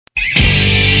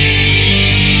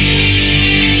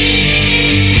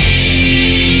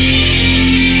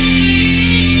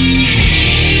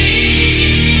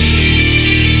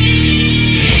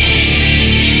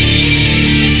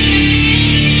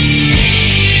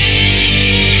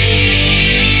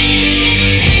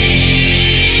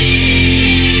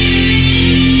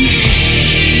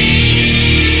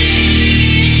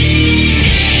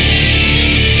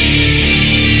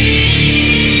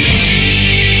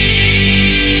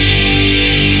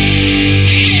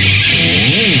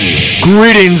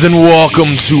Greetings and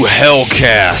welcome to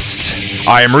Hellcast.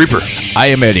 I am Reaper. I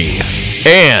am Eddie.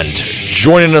 And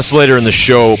joining us later in the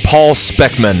show, Paul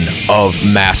Speckman of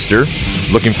Master.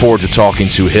 Looking forward to talking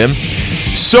to him.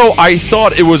 So I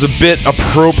thought it was a bit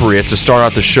appropriate to start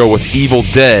out the show with Evil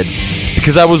Dead,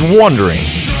 because I was wondering,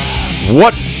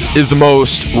 what is the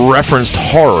most referenced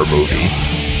horror movie?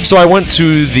 So I went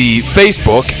to the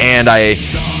Facebook and I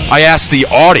asked the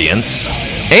audience,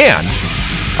 and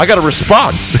I got a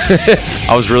response.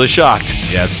 I was really shocked.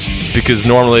 Yes. Because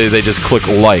normally they just click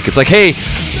like. It's like, hey,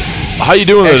 how you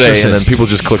doing today? And then people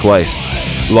just click like.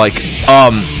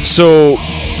 So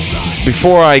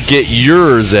before I get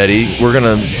yours, Eddie, I'm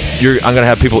gonna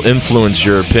have people influence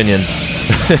your opinion.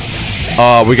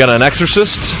 We got an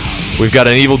Exorcist. We've got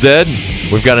an Evil Dead.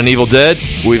 We've got a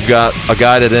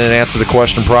guy that didn't answer the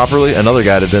question properly. Another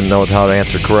guy that didn't know how to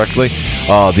answer correctly.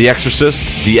 The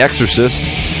Exorcist.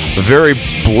 Very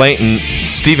blatant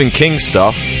Stephen King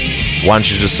stuff. Why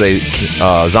don't you just say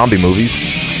zombie movies?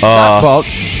 Well,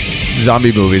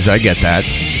 zombie movies, I get that.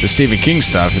 The Stephen King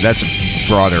stuff, that's a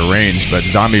broader range, but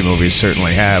zombie movies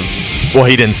certainly have. Well,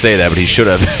 he didn't say that, but he should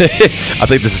have. I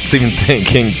think this Stephen King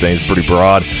thing is pretty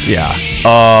broad. Yeah.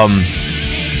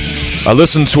 I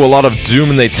listen to a lot of Doom,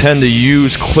 and they tend to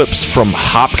use clips from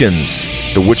Hopkins,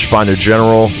 The Witchfinder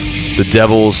General, The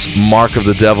Devil's Mark of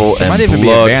the Devil, and might even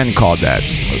Blood. be a band called that.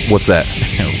 What's that?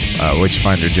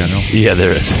 Witchfinder General. Yeah,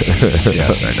 there is.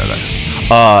 Yes, I know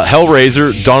that.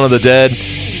 Hellraiser, Dawn of the Dead,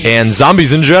 and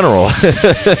zombies in general.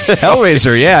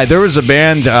 Hellraiser, yeah. There was a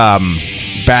band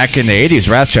back in the 80s,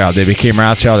 Wrathchild. They became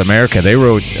Wrathchild America. They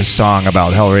wrote a song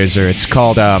about Hellraiser. It's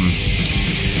called...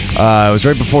 it was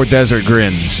right before Desert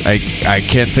Grins. I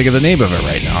can't think of the name of it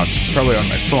right now. It's probably on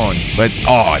my phone. But,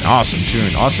 an awesome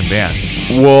tune. Awesome band.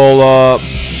 Well,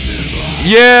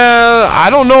 yeah,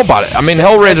 I don't know about it. I mean,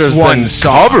 Hellraiser's been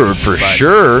covered for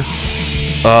sure.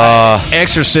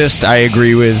 Exorcist, I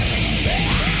agree with.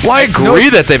 Well, I agree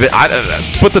that they've been...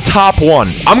 but the top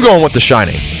one, I'm going with The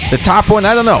Shining. The top one,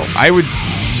 I don't know. I would...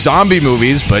 Zombie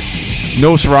movies, but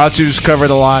Nosferatu's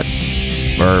covered a lot.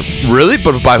 Or really?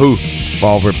 But by who?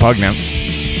 Well, Repugnant.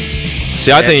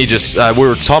 See, I think he just... we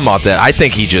were talking about that. I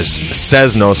think he just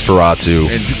says Nosferatu.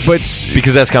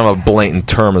 Because that's kind of a blatant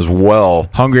term as well.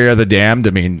 Hungry Are the Damned.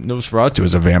 I mean, Nosferatu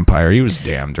was a vampire. He was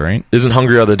damned, right? Isn't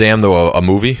Hungry Are the Damned, though, a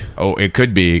movie? Oh, it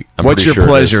could be. What's Your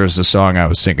Pleasure is the song I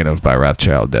was thinking of by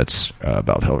Wrathchild. That's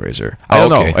about Hellraiser. I don't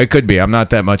know. It could be. I'm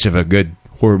not that much of a good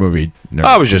horror movie nerd.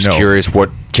 I was just curious what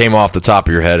came off the top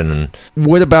of your head. And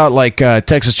what about, like,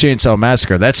 Texas Chainsaw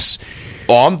Massacre? That's...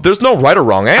 there's no right or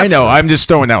wrong answer. I know. I'm just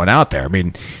throwing that one out there. I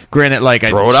mean, granted, like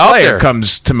Slayer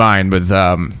comes to mind with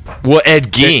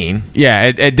Ed Gein.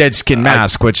 Ed Dead Skin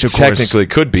Mask, which of technically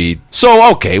course could be.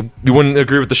 So okay, you wouldn't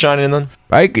agree with The Shining then?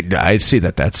 I see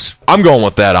that. That's I'm going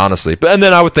with that honestly. And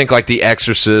then I would think like The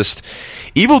Exorcist,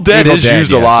 Evil Dead is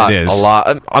used a lot. A lot.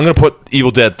 I'm going to put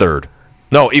Evil Dead third.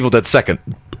 No, Evil Dead second,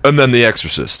 and then The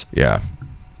Exorcist. Yeah,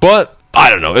 but I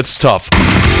don't know. It's tough.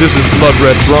 This is Blood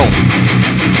Red Throne.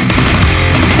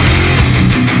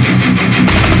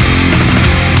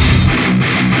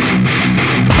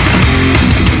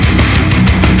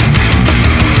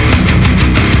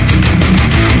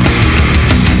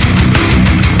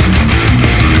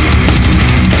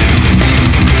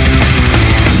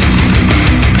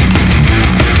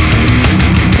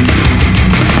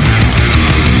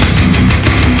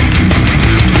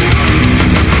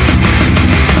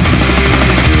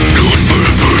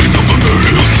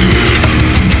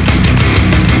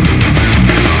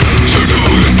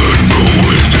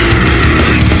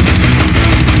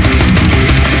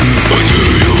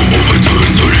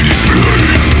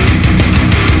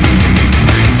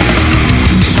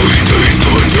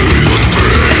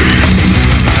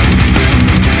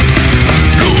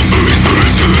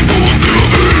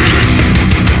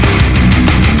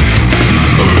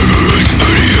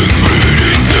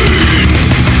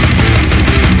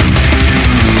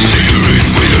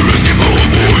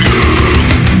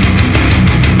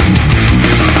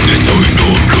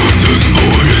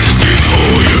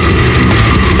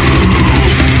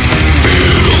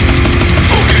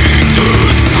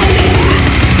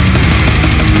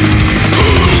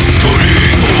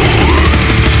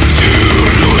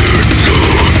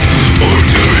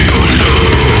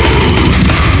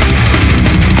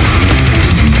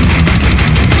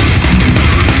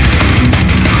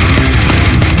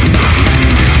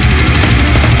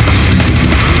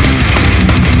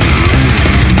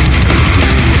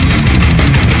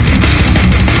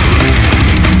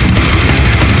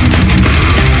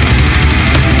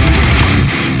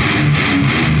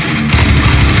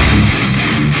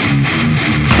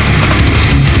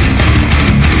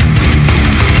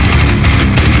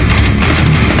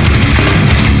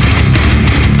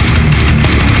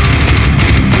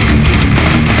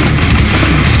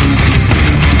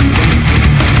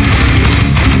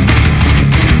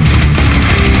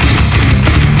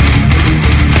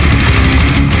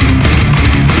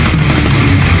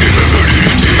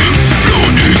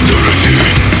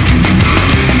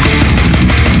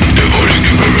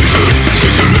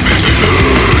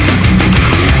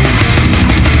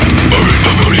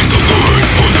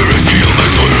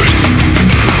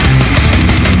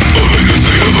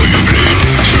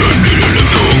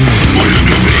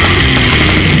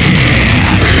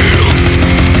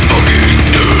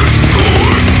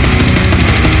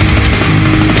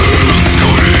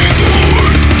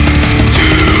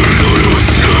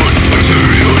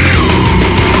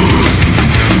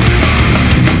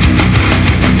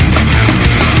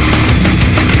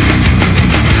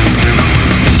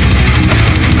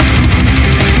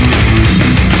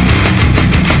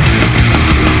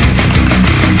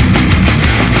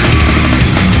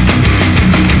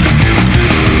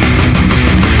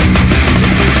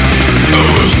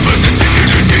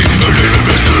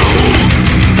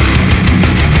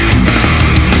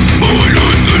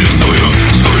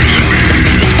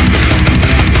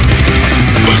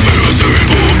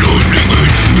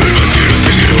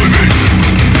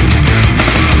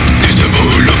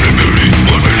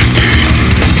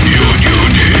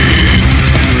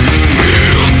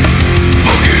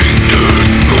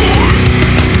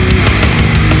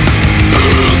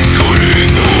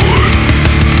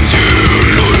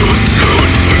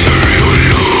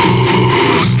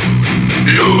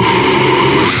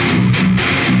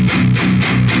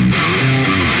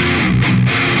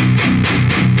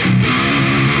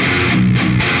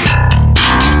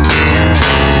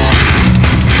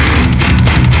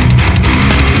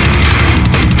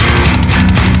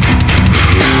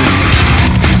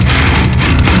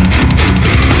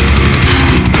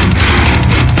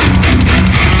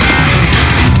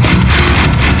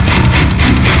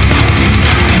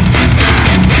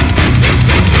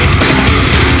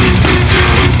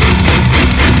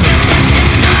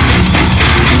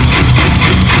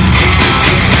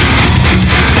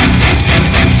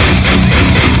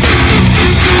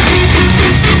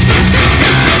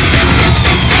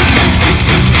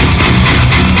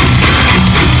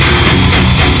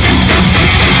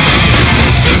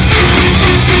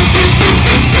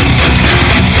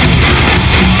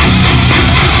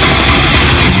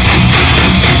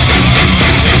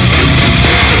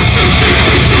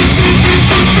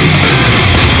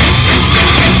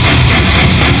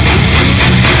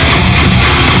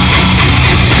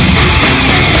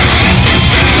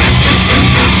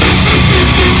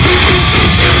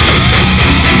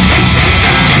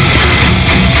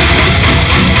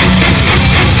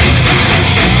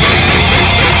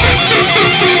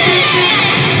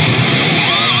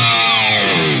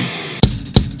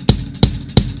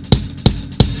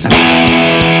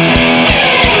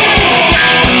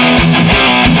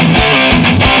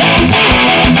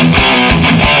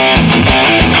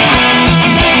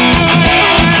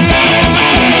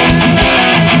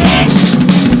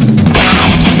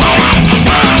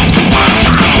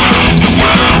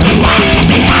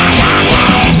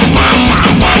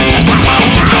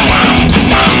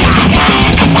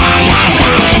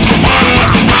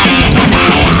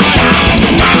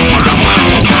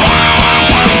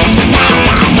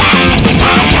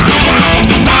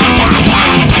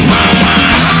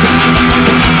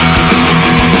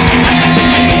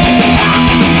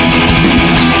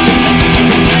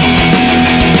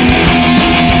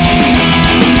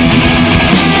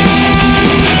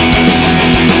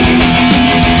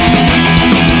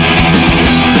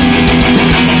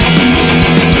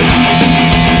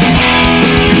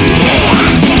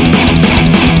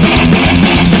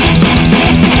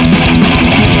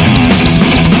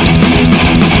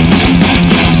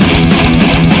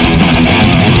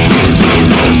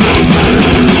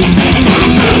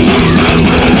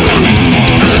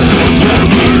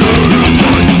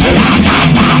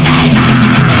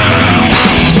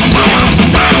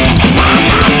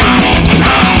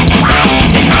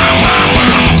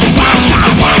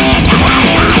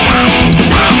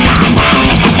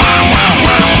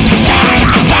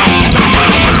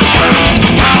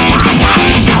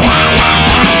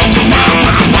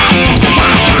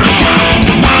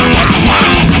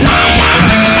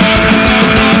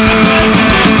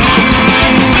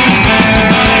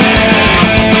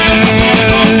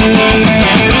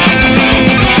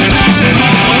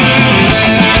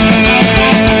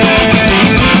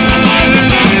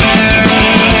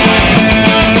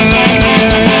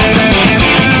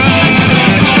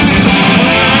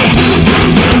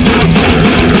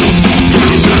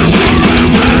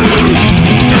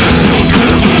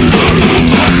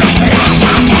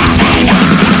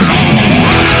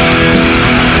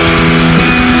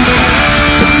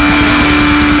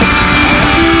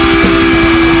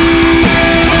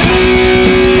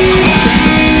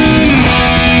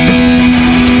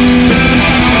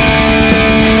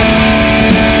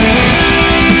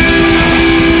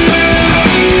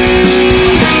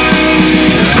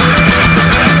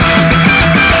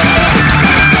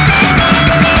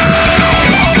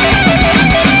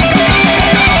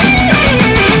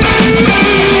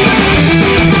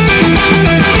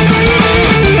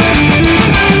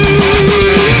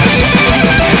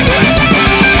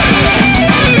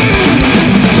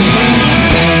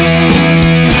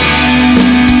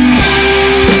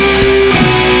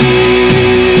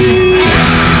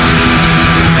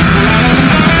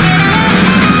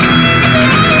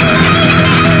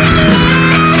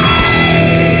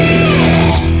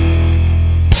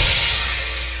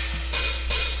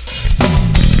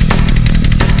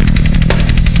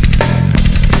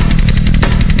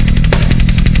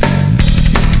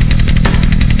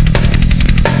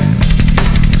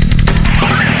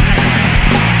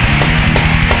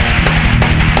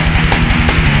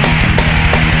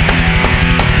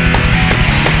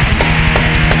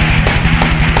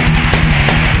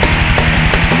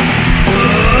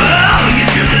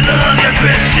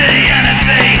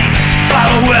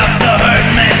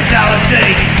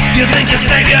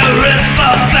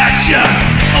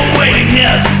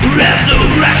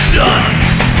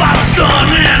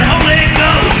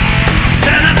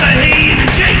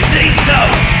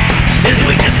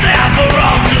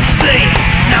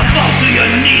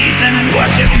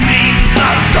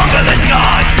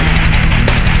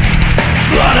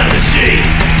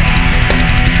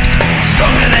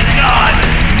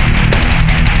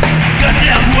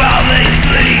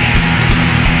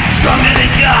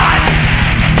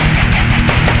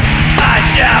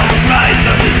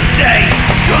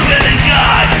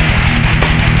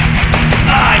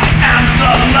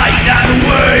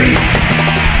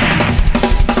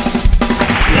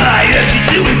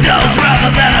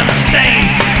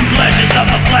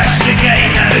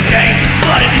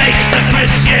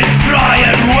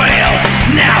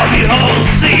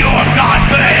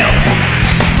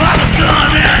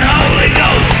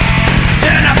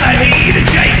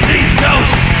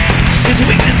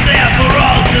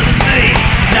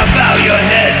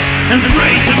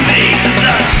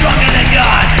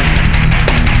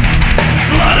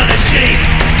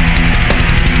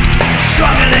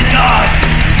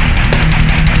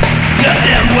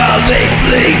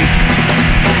 sleep.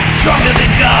 Stronger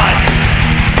than God,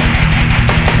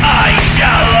 I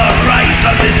shall arise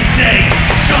on this day.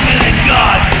 Stronger than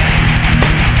God,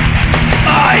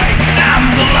 I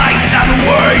am the light and the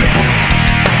way.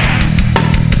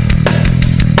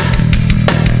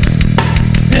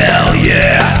 Hell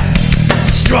yeah,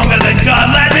 stronger than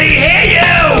God, let me hear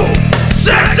you.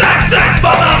 Sex, sex, sex,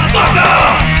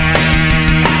 motherfucker.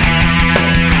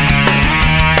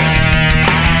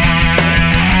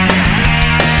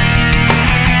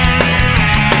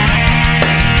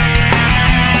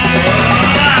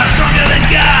 Stronger than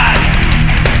God,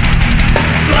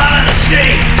 slaughter the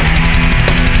sheep.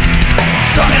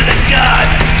 Stronger than God,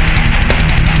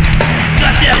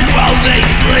 let them while they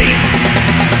sleep.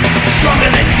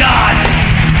 Stronger than God,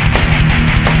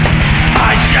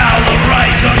 I shall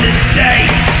arise on this day.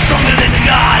 Stronger than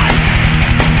God,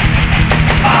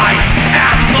 I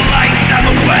am the light and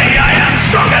the way. I am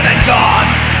stronger than God.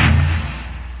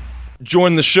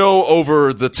 Join the show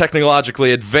over the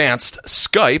technologically advanced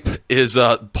Skype is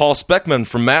Paul Speckman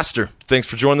from Master. Thanks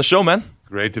for joining the show, man.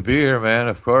 Great to be here, man.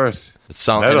 Of course. It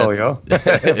sounds metal, yo.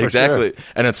 Exactly, sure.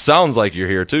 And it sounds like you're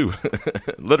here too,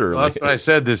 literally. Well, that's what I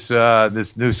said. This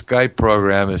new Skype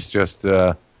program is just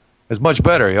is much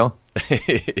better, yo.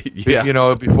 Yeah, You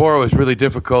know, before it was really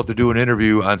difficult to do an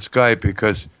interview on Skype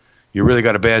because you really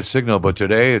got a bad signal. But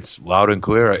today it's loud and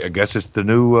clear. I guess it's the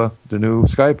new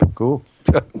Skype. Cool.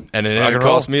 And it didn't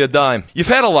cost me a dime. You've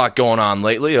had a lot going on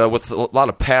lately with a lot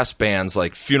of past bands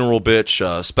like Funeral Bitch,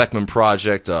 Speckman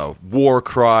Project, War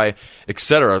Cry,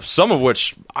 etc. Some of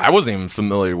which I wasn't even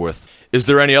familiar with. Is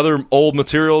there any other old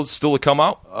materials still to come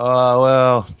out?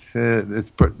 Well,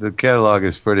 the catalog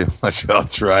is pretty much all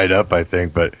dried up, I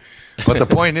think. But the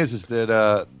point is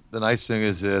that the nice thing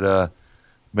is that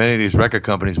many of these record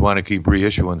companies want to keep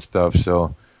reissuing stuff.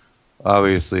 So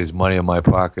obviously, it's money in my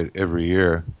pocket every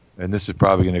year. And this is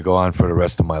probably going to go on for the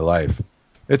rest of my life.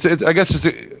 I guess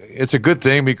it's a good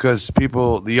thing because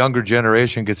the younger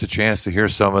generation gets a chance to hear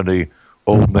some of the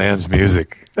old man's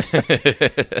music.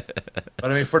 But I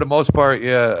mean, for the most part,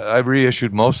 yeah, I've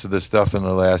reissued most of this stuff in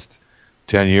the last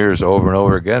 10 years over and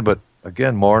over again. But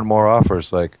again, more and more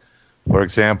offers. Like, for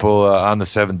example, On the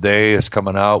Seventh Day is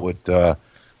coming out with the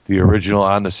original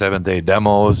On the Seventh Day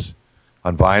demos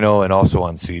on vinyl and also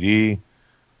on CD.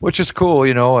 Which is cool,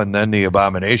 you know, and then the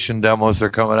Abomination demos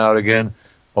are coming out again,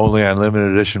 only on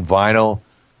limited edition vinyl.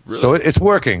 Really? So it's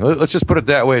working. Let's just put it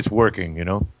that way. It's working, you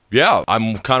know? Yeah,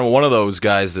 I'm kind of one of those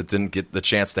guys that didn't get the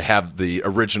chance to have the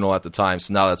original at the time,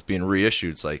 so now that's being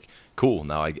reissued. It's like, cool,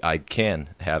 now I can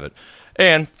have it.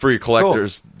 And for your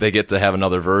collectors, cool. They get to have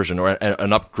another version or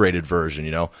an upgraded version, you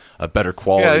know, a better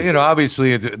quality. Yeah, you know,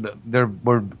 obviously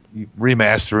we're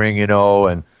remastering, you know,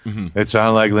 and it's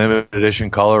on like limited edition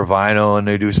color vinyl, and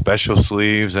they do special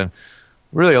sleeves, and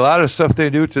really a lot of stuff they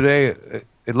do today,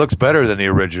 it looks better than the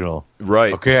original.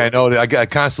 Right. Okay, I know. I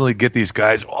constantly get these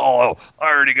guys, I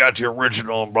already got the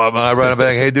original, blah, blah. I write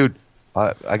back, hey, dude,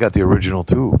 I got the original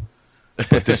too.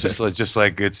 But this is just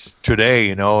like it's today,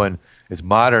 you know, and it's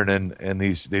modern, and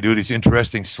they do these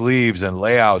interesting sleeves and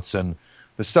layouts, and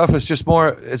the stuff is just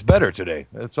it's better today.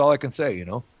 That's all I can say, you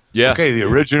know. Yeah. Okay, the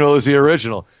original is the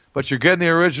original, but you're getting the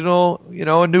original, you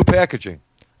know, in new packaging.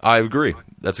 I agree.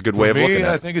 That's a good way of looking at it.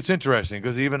 I think it's interesting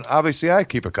because even obviously I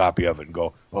keep a copy of it and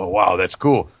go, oh wow, that's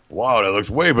cool. Wow, that looks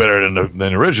way better than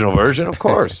the original version. Of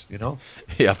course, you know.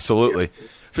 Yeah, absolutely.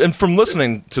 And from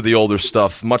listening to the older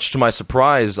stuff, much to my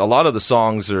surprise, a lot of the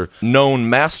songs are known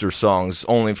Master songs.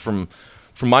 Only from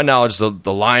my knowledge, the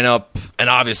lineup and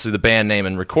obviously the band name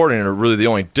and recording are really the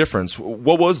only difference.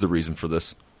 What was the reason for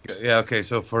this? Yeah, okay.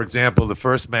 So, for example, the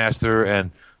first Master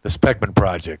and the Speckman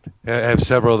Project have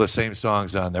several of the same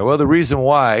songs on there. Well, the reason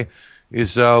why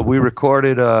is we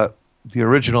recorded the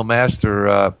original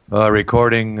Master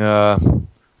recording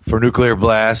for Nuclear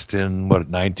Blast in,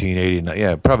 1989?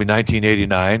 Yeah, probably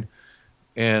 1989.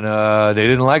 And they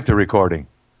didn't like the recording.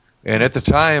 And at the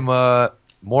time,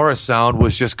 Morris Sound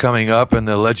was just coming up, and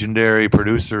the legendary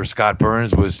producer Scott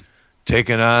Burns was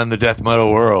taking on the death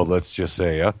metal world, let's just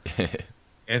say, yeah?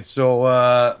 And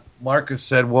so Marcus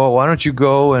said, well, why don't you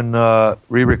go and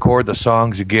re-record the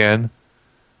songs again,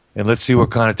 and let's see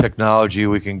what kind of technology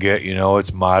we can get. You know,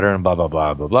 it's modern, blah, blah,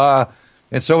 blah, blah, blah.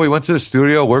 And so we went to the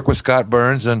studio, worked with Scott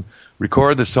Burns, and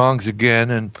recorded the songs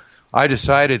again. And I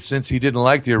decided, since he didn't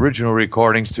like the original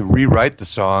recordings, to rewrite the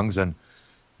songs and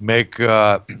make,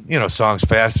 songs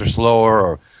faster, slower,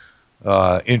 or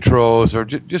intros, or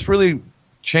just really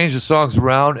change the songs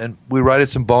around. And we wrote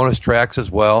some bonus tracks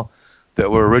as well that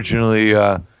were originally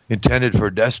intended for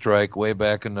Death Strike way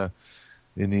back in the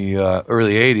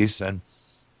early 80s. And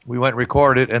we went and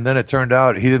recorded, and then it turned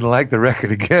out he didn't like the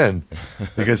record again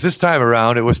because this time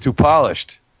around it was too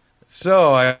polished.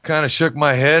 So I kind of shook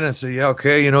my head and said, yeah,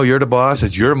 okay, you're the boss.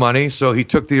 It's your money. So he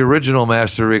took the original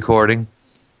master recording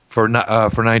for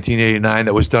 1989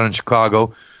 that was done in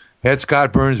Chicago, had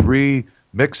Scott Burns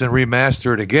remix and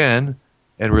remaster it again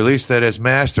and released that as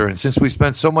master. And since we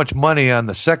spent so much money on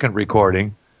the second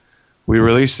recording, we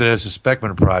released it as a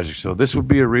Speckman project. So this would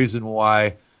be a reason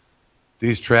why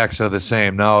these tracks are the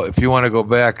same. Now, if you want to go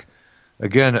back,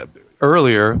 again,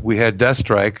 earlier we had Death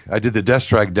Strike. I did the Death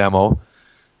Strike demo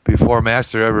before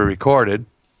Master ever recorded,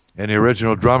 and the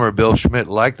original drummer, Bill Schmidt,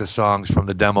 liked the songs from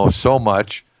the demo so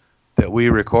much that we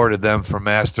recorded them for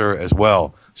Master as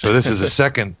well. So this is a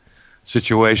second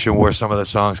situation where some of the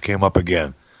songs came up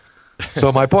again.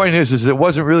 So my point is it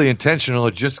wasn't really intentional.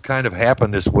 It just kind of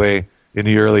happened this way in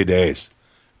the early days.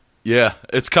 Yeah,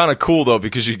 it's kind of cool, though,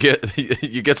 because you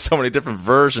get so many different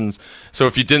versions. So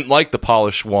if you didn't like the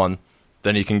polished one,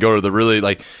 then you can go to the really,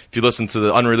 like, if you listen to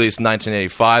the unreleased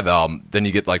 1985 album, then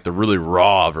you get, like, the really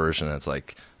raw version. It's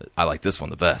like, I like this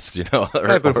one the best,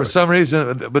 Right, but for some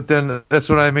reason, but then that's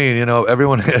what I mean,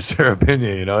 everyone has their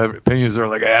opinion, opinions are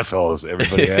like assholes.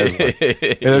 Everybody has one.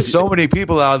 And there's so many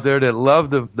people out there that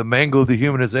love the mangled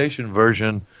dehumanization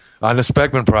version on the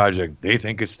Speckman project. They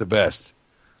think it's the best.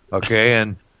 Okay,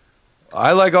 and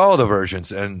I like all the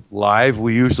versions, and live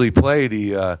we usually play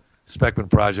the Speckman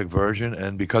project version,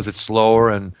 and because it's slower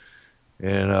and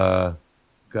got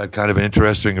kind of an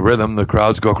interesting rhythm, the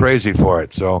crowds go crazy for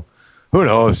it. So who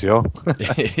knows, Yeah,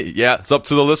 it's up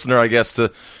to the listener, I guess,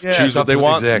 to choose what they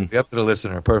want. Exactly, up to the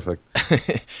listener. Perfect.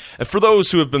 And for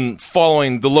those who have been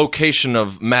following the location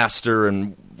of Master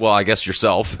and, well, I guess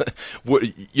yourself,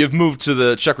 you've moved to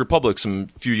the Czech Republic some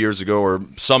few years ago, or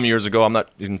some years ago, I'm not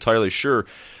entirely sure.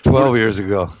 12 years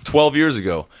ago. 12 years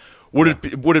ago.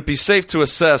 Would it be safe to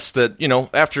assess that,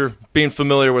 after being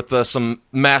familiar with some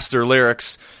Master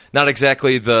lyrics, not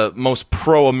exactly the most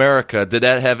pro-America, did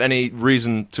that have any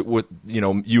reason to with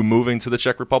you moving to the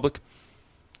Czech Republic?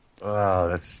 Oh,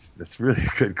 that's really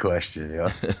a good question.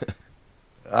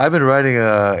 I've been writing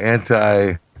a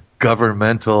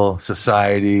anti-governmental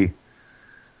society,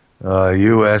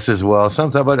 U.S. as well.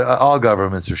 Sometimes, but all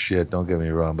governments are shit. Don't get me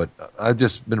wrong. But I've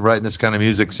just been writing this kind of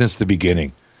music since the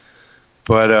beginning.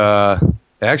 But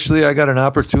actually, I got an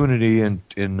opportunity in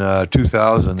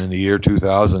 2000, in the year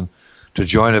 2000, to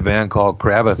join a band called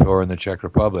Krabathor in the Czech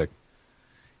Republic.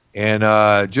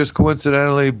 And just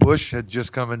coincidentally, Bush had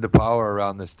just come into power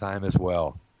around this time as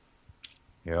well.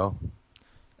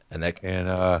 And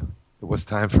it was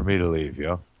time for me to leave.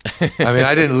 I mean,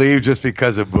 I didn't leave just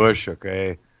because of Bush.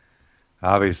 Okay,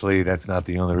 obviously that's not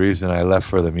the only reason. I left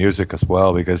for the music as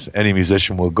well, because any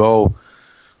musician will go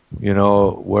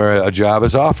where a job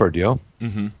is offered,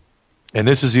 Mm-hmm. And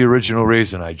this is the original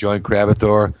reason. I joined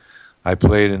Krabathor. I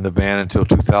played in the band until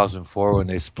 2004 when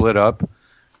they split up.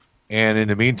 And in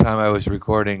the meantime, I was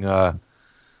recording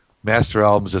master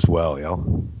albums as well,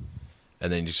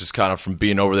 And then you just kind of, from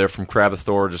being over there from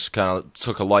Krabathor, just kind of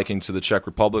took a liking to the Czech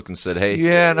Republic and said, hey.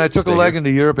 Yeah, and I took a liking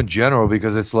to Europe in general,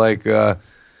 because it's like,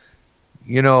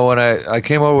 when I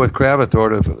came over with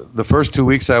Krabathor, the first 2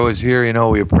 weeks I was here,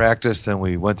 we practiced, and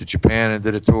we went to Japan and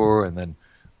did a tour, and then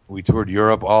we toured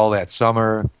Europe all that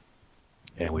summer,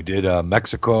 and we did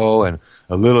Mexico and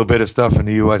a little bit of stuff in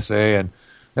the USA. And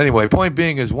anyway, point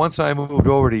being is, once I moved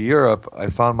over to Europe, I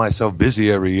found myself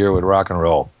busy every year with rock and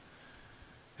roll.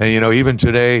 And, even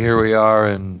today, here we are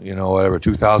in,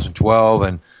 2012,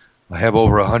 and I have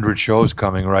over 100 shows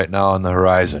coming right now on the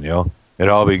horizon, It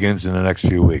all begins in the next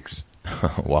few weeks.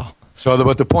 Wow. So,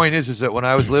 but the point is that when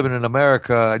I was living in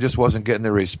America, I just wasn't getting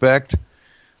the respect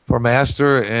for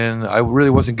Master, and I really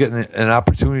wasn't getting an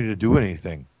opportunity to do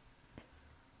anything.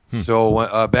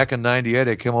 So back in '98,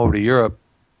 I came over to Europe.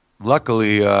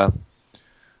 Luckily,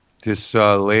 this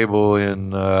label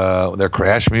in their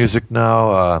Crash Music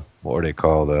now, what are they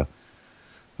called? In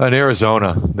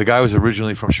Arizona. The guy was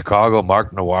originally from Chicago,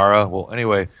 Mark Nawara. Well,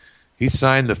 anyway, he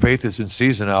signed the Faith is in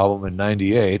Season album in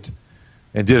 '98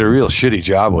 and did a real shitty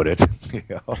job with it.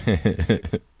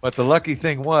 But the lucky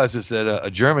thing was that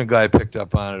a German guy picked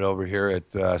up on it over here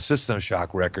at System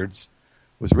Shock Records.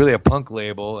 It was really a punk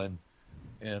label, and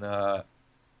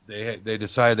they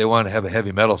decided they wanted to have a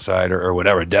heavy metal side or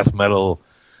whatever, death metal,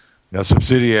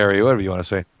 subsidiary, whatever you want to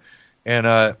say.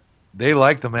 And they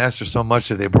liked the Master so much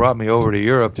that they brought me over to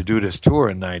Europe to do this tour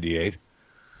in '98.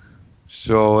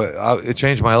 So it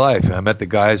changed my life. I met the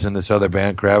guys in this other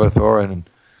band, Krabathor, and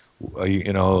a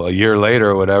year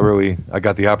later or whatever, I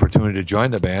got the opportunity to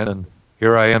join the band, and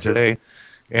here I am today.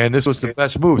 And this was the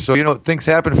best move. So things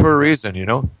happen for a reason.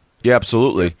 Yeah,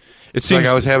 absolutely. It It's seems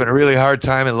like I was having a really hard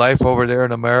time in life over there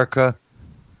in America.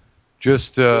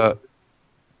 Just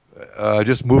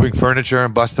moving furniture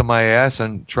and busting my ass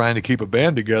and trying to keep a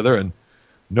band together, and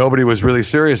nobody was really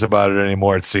serious about it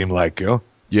anymore. It seemed like, you know.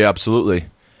 yeah, absolutely.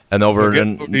 And over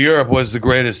Getting to Europe was the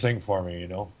greatest thing for me, you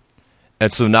know.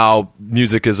 and so now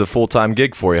music is a full-time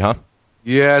gig for you, huh?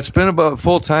 Yeah, it's been about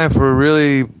full time for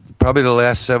really probably the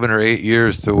last 7 or 8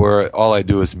 years, to where all I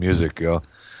do is music, you know.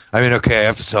 I mean, okay, I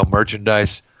have to sell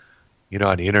merchandise, you know,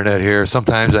 on the internet here.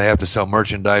 Sometimes I have to sell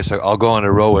merchandise. I'll go on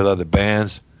the road with other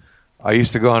bands. I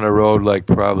used to go on the road like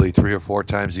probably 3 or 4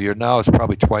 times a year. Now it's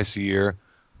probably twice a year.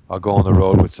 I'll go on the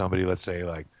road with somebody, let's say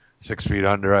like 6 Feet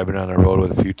Under. I've been on the road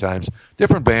with a few times.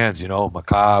 Different bands, you know,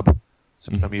 Macabre,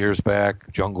 some years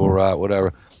back, Jungle Rot,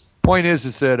 whatever. Point is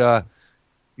that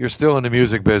you're still in the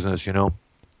music business, you know.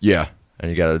 Yeah,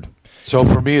 and you got to. So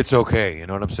for me, it's okay. You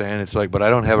know what I'm saying? It's like, but I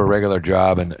don't have a regular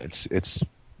job, and it's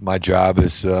my job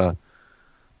is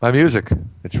my music.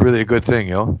 It's really a good thing,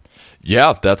 you know.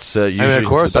 Yeah, that's usually. I mean, of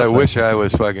course, the I best wish thing. I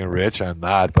was fucking rich. I'm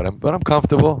not, but I'm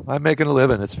comfortable. I'm making a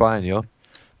living. It's fine, you know.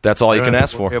 That's all you I can don't have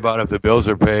ask to worry for. about if the bills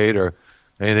are paid or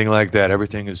anything like that.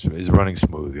 Everything is running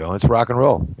smooth, you know. It's rock and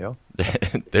roll, you know.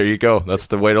 There you go. That's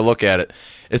the way to look at it.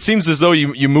 It seems as though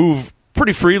you move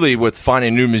pretty freely with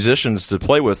finding new musicians to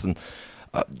play with, and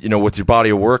you know, with your body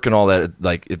of work and all that.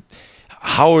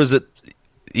 How is it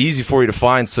easy for you to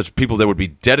find such people that would be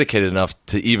dedicated enough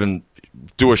to even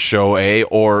do a show,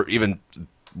 or even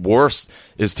worse,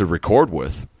 is to record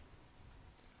with?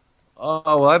 Oh,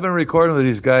 well, I've been recording with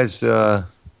these guys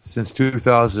since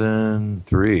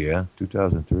 2003, yeah?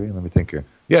 2003? Let me think here.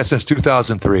 Yeah, since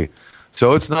 2003.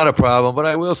 So it's not a problem, but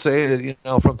I will say that, you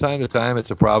know, from time to time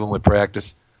it's a problem with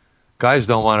practice. Guys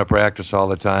don't want to practice all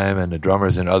the time, and the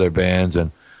drummers in other bands,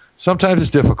 and sometimes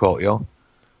it's difficult, you know?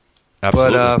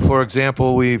 Absolutely. But, for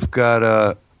example, we've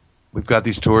got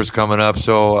these tours coming up,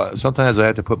 so sometimes I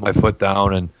have to put my foot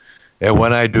down, and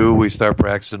when I do, we start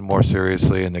practicing more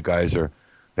seriously, and the guys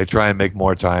they try and make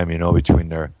more time, you know, between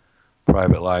their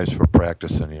private lives for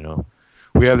practicing, you know.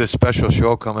 We have this special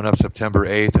show coming up September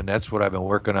 8th, and that's what I've been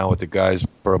working on with the guys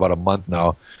for about a month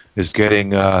now, is getting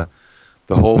the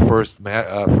whole first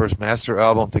Master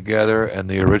album together and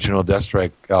the original Death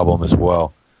Strike album as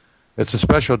well. It's a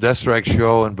special Death Strike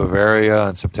show in Bavaria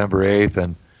on September 8th,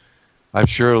 and I'm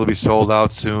sure it'll be sold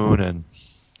out soon, and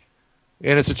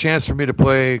it's a chance for me to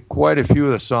play quite a few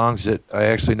of the songs that I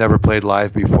actually never played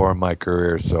live before in my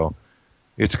career, so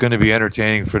it's going to be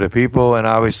entertaining for the people and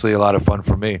obviously a lot of fun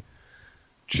for me.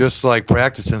 Just like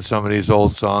practicing some of these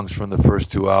old songs from the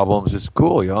first 2 albums, it's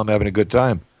cool, you know, I'm having a good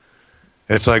time.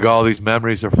 It's like all these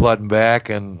memories are flooding back,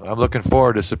 and I'm looking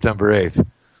forward to September 8th.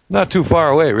 Not too far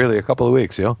away, really, a couple of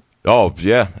weeks, you know. Oh,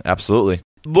 yeah, absolutely.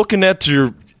 Looking at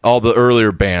all the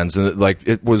earlier bands, and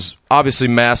it was obviously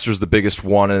Master's the biggest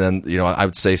one, and then, you know, I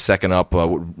would say second up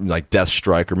like Death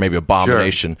Strike or maybe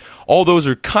Abomination. Sure. All those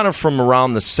are kind of from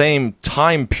around the same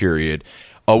time period.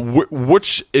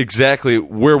 Which exactly,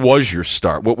 where was your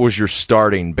start? What was your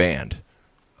starting band?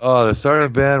 Oh, the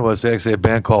starting band was actually a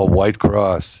band called White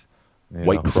Cross.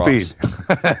 White Cross. Speed.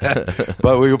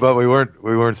 but we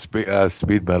weren't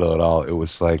speed metal at all. It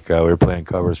was like we were playing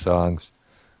cover songs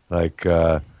like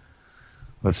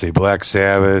let's see, Black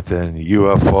Sabbath and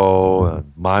UFO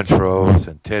and Montrose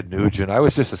and Ted Nugent. I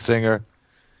was just a singer,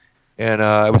 and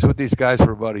I was with these guys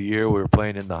for about a year. We were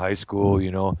playing in the high school,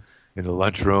 you know, in the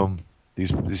lunchroom.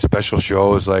 These special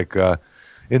shows like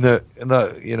in the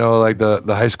you know, like the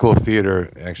high school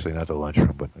theater, actually not the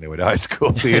lunchroom, but anyway, the high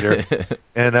school theater.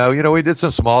 And you know, we did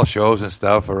some small shows and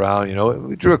stuff around, you know,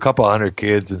 we drew a couple hundred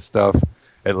kids and stuff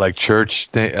at like church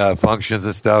functions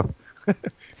and stuff.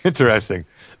 Interesting.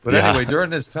 But anyway, during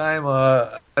this time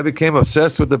I became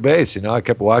obsessed with the bass, you know. I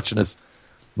kept watching this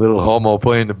little homo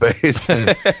playing the bass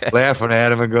and laughing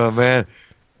at him and going, man,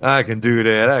 I can do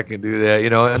that, you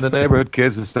know. And the neighborhood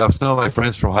kids and stuff, some of my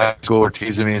friends from high school were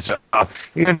teasing me and said, oh,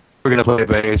 you're going to play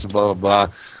bass and blah, blah,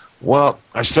 blah. Well,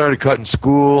 I started cutting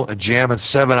school and jamming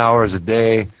 7 hours a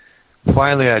day.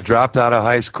 Finally, I dropped out of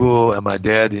high school, and my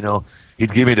dad, you know,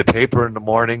 he'd give me the paper in the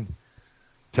morning,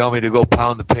 tell me to go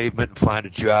pound the pavement and find a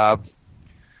job.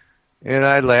 And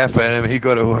I'd laugh at him. He'd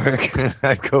go to work, and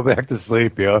I'd go back to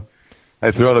sleep, you know.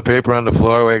 I'd throw the paper on the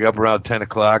floor, wake up around 10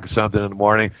 o'clock or something in the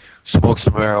morning, smoke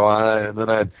some marijuana, and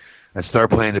then I'd start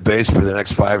playing the bass for the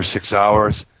next 5 or 6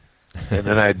 hours. And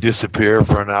then I'd disappear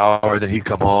for an hour, then he'd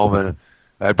come home, and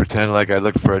I'd pretend like I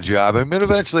looked for a job. And then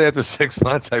eventually, after 6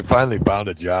 months, I finally found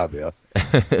a job, yeah.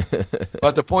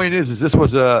 But the point is this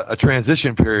was a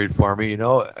transition period for me, you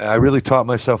know. I really taught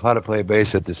myself how to play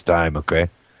bass at this time, okay?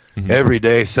 Mm-hmm. Every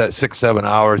day, 6, 7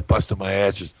 hours, busting my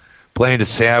ass, just playing the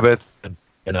Sabbath and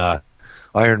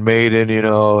Iron Maiden,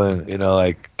 and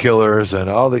like Killers and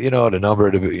all the the Number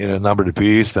of the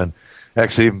Beast, and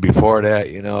actually even before that,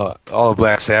 all the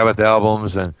Black Sabbath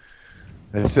albums, and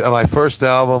my first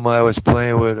album I was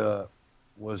playing with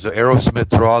was Aerosmith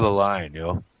Draw the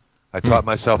Line. I taught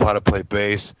myself how to play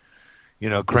bass.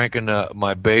 Cranking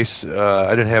my bass. I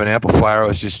didn't have an amplifier. I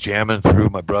was just jamming through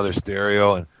my brother's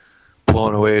stereo and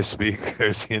blowing away his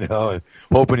speakers, and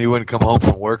hoping he wouldn't come home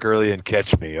from work early and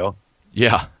catch me,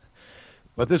 Yeah.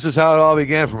 But this is how it all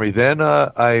began for me. Then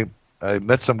I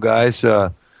met some guys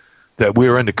that we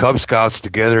were into Cub Scouts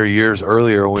together years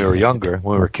earlier when we were younger,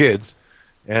 when we were kids.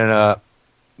 And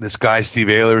this guy, Steve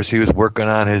Ehlers, he was working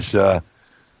on his,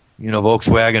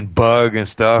 Volkswagen Bug and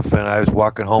stuff, and I was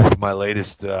walking home from my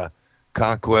latest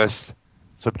conquest.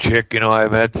 Some chick, I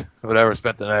met, whatever,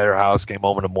 spent the night at her house, came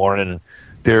home in the morning, and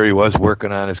there he was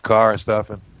working on his car and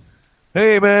stuff. And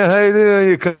hey, man, how you doing?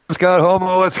 You Cub Scout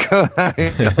homo? What's going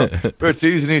on? We're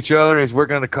teasing each other. He's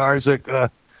working on the car. He's like, I'm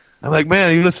like,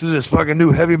 man, you listen to this fucking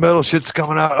new heavy metal shit's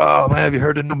coming out. Oh, man, have you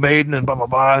heard the new Maiden and blah, blah,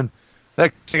 blah. And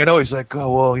next thing I know, he's like,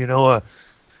 oh, well,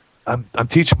 I'm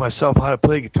teaching myself how to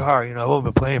play guitar. I've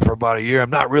only been playing for about a year. I'm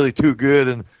not really too good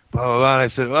and blah, blah, blah. And I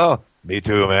said, well, me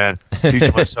too, man.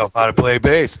 Teaching myself how to play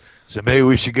bass. So maybe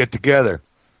we should get together.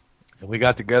 And we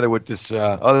got together with this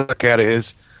other cat of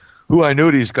his, who I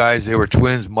knew these guys. They were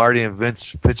twins, Marty and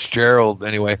Vince Fitzgerald,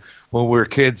 anyway, when we were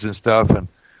kids and stuff. And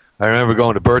I remember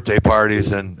going to birthday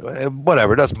parties and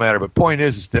whatever, it doesn't matter. But point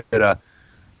is that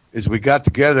we got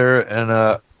together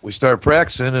and we started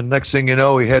practicing. And next thing you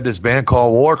know, we had this band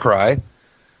called Warcry.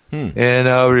 And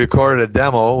we recorded a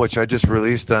demo, which I just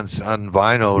released on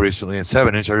vinyl recently in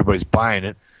 7-inch. Everybody's buying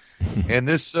it. And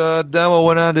this demo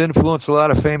went on to influence a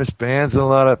lot of famous bands and a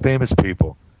lot of famous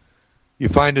people. You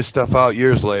find this stuff out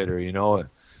years later,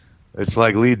 It's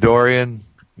like Lee Dorian,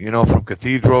 from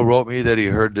Cathedral wrote me that he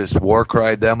heard this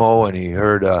Warcry demo and he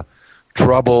heard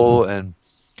Trouble and,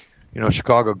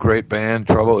 Chicago great band,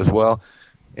 Trouble as well.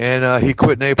 And he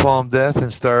quit Napalm Death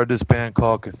and started this band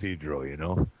called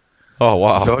Cathedral, Oh,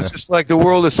 wow. So it's just like the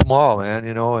world is small, man,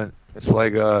 and it's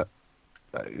like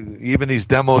even these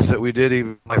demos that we did,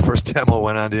 even my first demo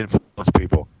went on to influence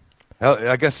people.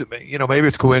 I guess, maybe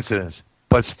it's coincidence,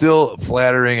 but still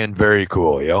flattering and very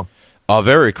cool, Oh,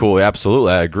 very cool.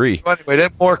 Absolutely. I agree. So anyway,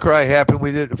 then Warcry happened.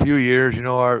 We did a few years,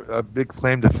 our big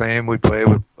claim to fame. We played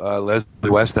with Leslie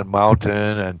West and Mountain,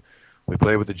 and we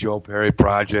played with the Joe Perry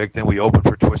Project, and we opened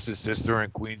for Twisted Sister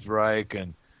and Queensryche,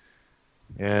 and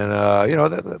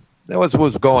that was what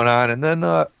was going on. And then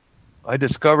I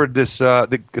discovered this,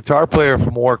 the guitar player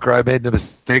from Warcry made the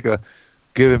mistake of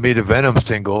giving me the Venom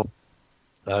single,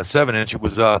 7-inch. It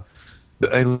was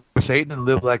Satan and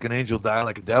Live Like an Angel, Die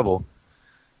Like a Devil.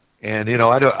 And,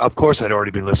 of course I'd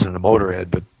already been listening to Motorhead,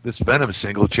 but this Venom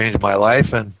single changed my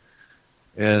life, and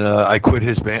I quit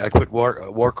his band. I quit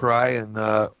Warcry,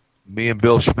 and me and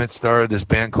Bill Schmidt started this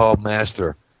band called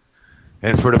Master.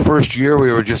 And for the first year,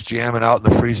 we were just jamming out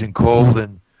in the freezing cold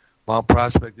in Mount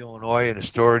Prospect, Illinois, in a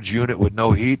storage unit with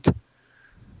no heat,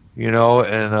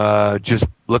 and just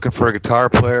looking for a guitar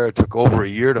player. It took over a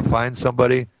year to find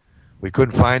somebody. We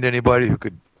couldn't find anybody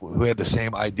who had the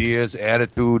same ideas,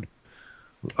 attitude,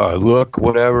 look,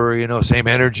 whatever, same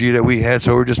energy that we had.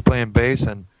 So we were just playing bass,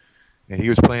 and he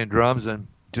was playing drums, and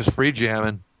just free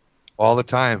jamming all the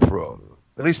time for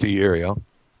at least a year,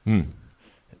 And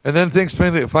then things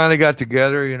finally got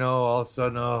together, all of a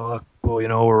sudden,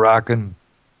 we're rocking.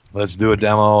 Let's do a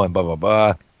demo and blah, blah,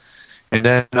 blah. And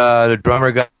then the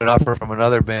drummer got an offer from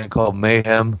another band called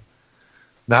Mayhem.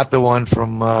 Not the one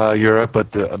from Europe,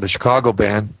 but the Chicago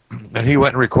band. And he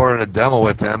went and recorded a demo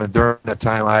with them. And during that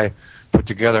time, I put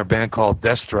together a band called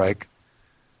Death Strike.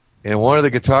 And one of the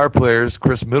guitar players,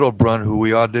 Chris Middlebrun, who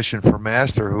we auditioned for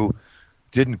Master, who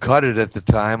didn't cut it at the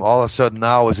time, all of a sudden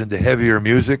now was into heavier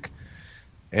music.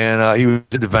 And he was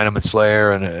into Venom and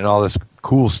Slayer and all this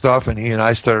cool stuff. And he and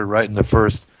I started writing the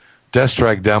first Death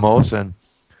Strike demos. And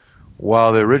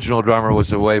while the original drummer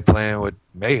was away playing with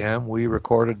Mayhem, we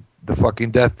recorded the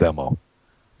fucking Death demo.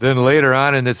 Then later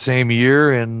on in that same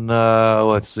year, in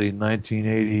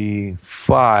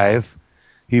 1985,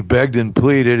 he begged and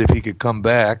pleaded if he could come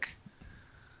back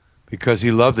because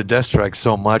he loved the Death Strike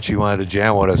so much he wanted to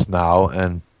jam with us now.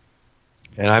 And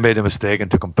I made a mistake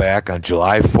and took him back on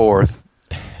July 4th.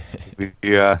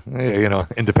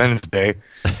 Independence Day.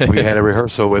 We had a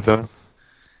rehearsal with him.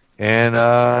 And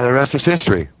the rest is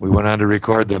history. We went on to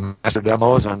record the Master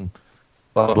demos and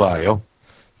blah, blah, blah,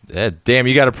 Yeah, damn,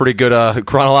 you got a pretty good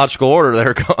chronological order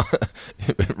there.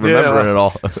 Remembering it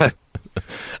all.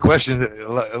 Question.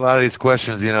 A lot of these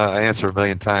questions, I answer a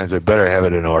million times. I better have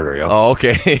it in order. Oh,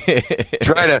 okay.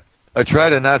 I try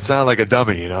to not sound like a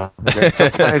dummy.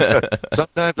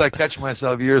 Sometimes I catch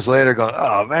myself years later going,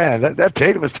 "Oh man, that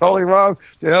Tatum was totally wrong.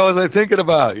 The hell was I thinking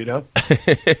about?" When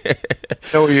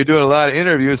you're doing a lot of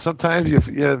interviews, sometimes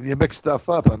you mix stuff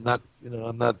up. I'm not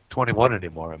 21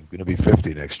 anymore. I'm going to be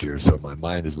 50 next year, so my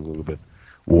mind is a little bit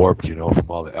warped, from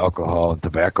all the alcohol and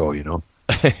tobacco.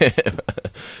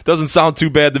 Doesn't sound too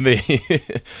bad to me.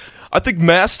 I think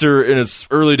Master in its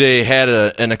early day had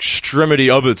an extremity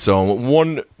of its own,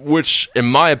 one which, in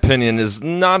my opinion, is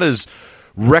not as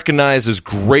recognized as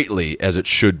greatly as it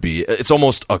should be. It's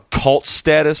almost a cult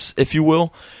status, if you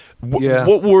will. Yeah.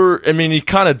 You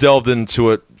kind of delved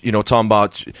into it, talking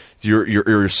about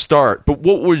your start, but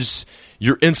what was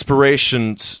your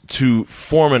inspiration to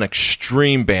form an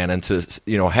extreme band and to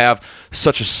have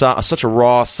such a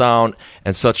raw sound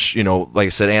and such like I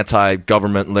said,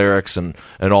 anti-government lyrics and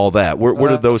all that? Where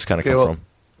did those kind of come from?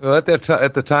 Well, at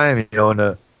the time, in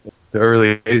the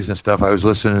early '80s and stuff, I was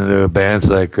listening to bands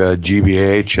like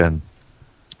GBH and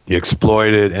The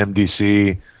Exploited,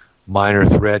 MDC, Minor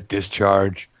Threat,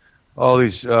 Discharge, all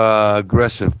these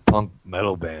aggressive punk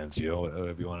metal bands,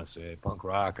 whatever you want to say, punk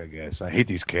rock, I guess. I hate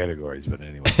these categories, but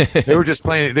anyway, they were just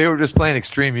playing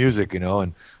extreme music,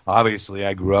 and obviously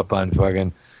I grew up on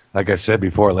fucking, like I said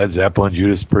before, Led Zeppelin,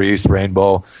 Judas Priest,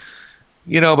 Rainbow,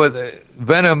 but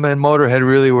Venom and Motorhead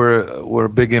really were a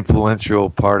big influential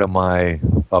part of my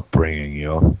upbringing,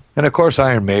 and of course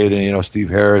Iron Maiden, Steve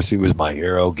Harris, he was my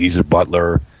hero, Geezer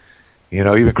Butler,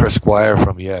 even Chris Squire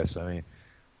from Yes.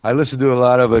 I listened to a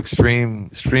lot of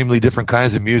extremely different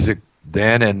kinds of music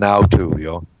then and now too,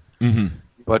 Mm-hmm.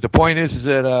 But the point is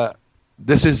that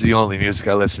this is the only music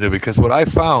I listen to, because what I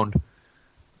found,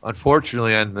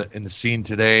 unfortunately, in the scene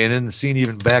today and in the scene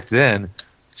even back then,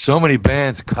 so many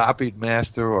bands copied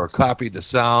Master or copied the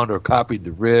sound or copied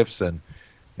the riffs, and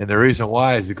the reason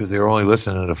why is because they were only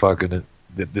listening to fucking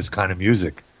this kind of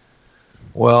music.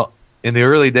 Well, in the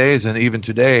early days and even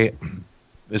today,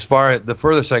 as far as the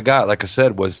furthest I got, like I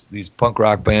said, was these punk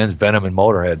rock bands, Venom and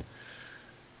Motorhead.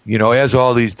 As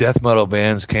all these death metal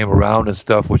bands came around and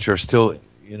stuff, which are still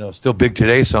big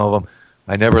today, some of them,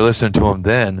 I never listened to them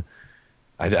then.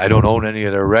 I don't own any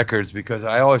of their records, because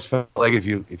I always felt like if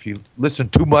you listen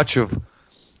too much of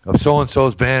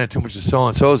so-and-so's band and too much of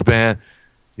so-and-so's band,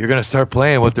 you're going to start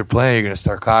playing what they're playing. You're going to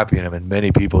start copying them, and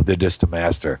many people did this to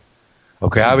Master.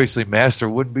 Okay, obviously Master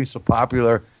wouldn't be so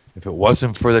popular if it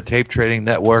wasn't for the tape trading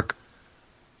network,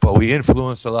 but we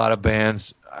influenced a lot of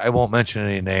bands. I won't mention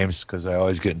any names because I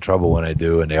always get in trouble when I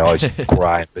do, and they always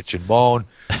cry and bitch and moan.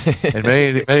 And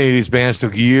many of these bands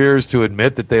took years to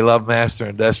admit that they love Master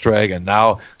and Deathstrike, and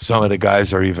now some of the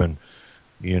guys are even,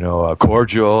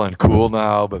 cordial and cool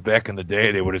now. But back in the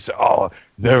day, they would have said, "Oh,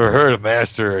 never heard of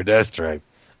Master or Deathstrike."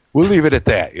 We'll leave it at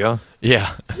that,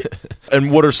 Yeah.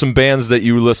 And what are some bands that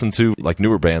you listen to, like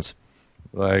newer bands?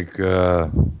 Like who?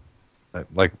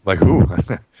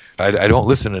 I don't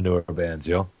listen to newer bands,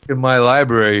 In my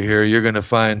library here, you're going to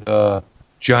find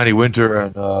Johnny Winter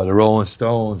and the Rolling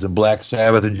Stones and Black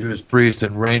Sabbath and Judas Priest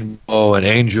and Rainbow and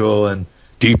Angel and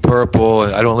Deep Purple.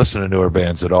 And I don't listen to newer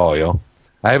bands at all,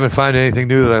 I haven't found anything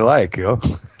new that I like,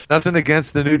 Nothing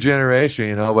against the new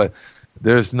generation, but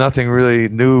there's nothing really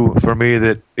new for me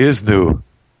that is new.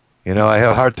 I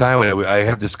have a hard time with it. I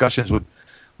have discussions with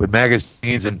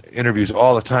magazines and interviews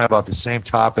all the time about the same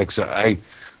topics. I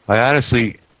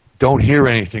honestly don't hear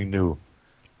anything new.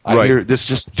 I hear this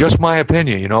just my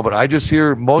opinion, but I just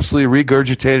hear mostly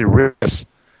regurgitated riffs.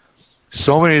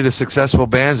 So many of the successful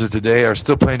bands of today are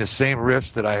still playing the same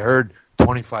riffs that I heard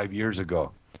 25 years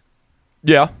ago.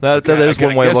 Yeah, that is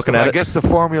one way of looking at it. I guess the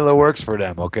formula works for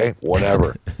them, okay?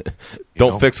 Whatever.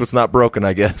 Don't fix what's not broken,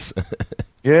 I guess.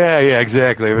 Yeah,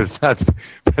 exactly. If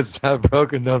it's not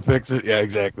broken, don't fix it. Yeah,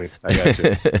 exactly. I got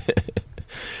you.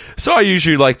 So I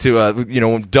usually like to,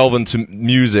 delve into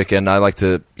music, and I like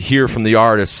to hear from the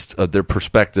artist their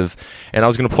perspective. And I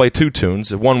was going to play two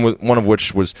tunes. One of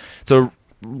which was it's a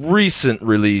recent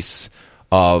release.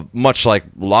 Much like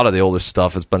a lot of the older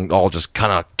stuff, it's been all just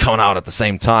kind of coming out at the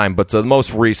same time. But the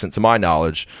most recent, to my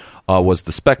knowledge, was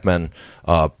the Speckman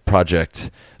project,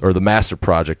 or the Master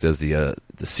project, as the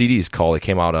CDs call it.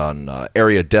 Came out on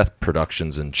Area Death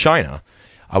Productions in China.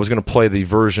 I was going to play the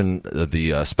version,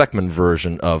 the Speckman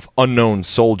version of Unknown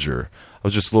Soldier. I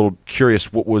was just a little curious.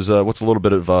 What's a little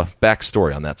bit of a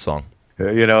backstory on that song?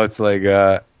 It's like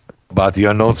about the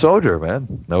unknown soldier,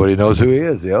 man. Nobody knows who he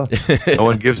is.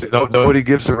 Nobody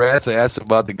gives a rat's ass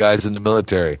about the guys in the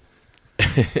military.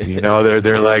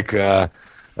 They're like a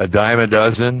dime a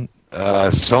dozen.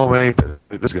 so many.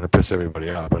 This is going to piss everybody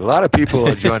off, but a lot of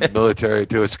people join the military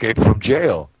to escape from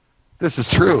jail. This is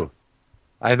true.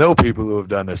 I know people who have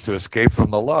done this to escape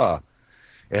from the law.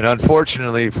 And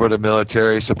unfortunately for the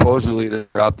military, supposedly they're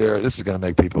out there. This is going to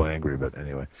make people angry, but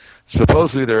anyway.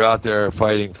 Supposedly they're out there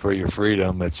fighting for your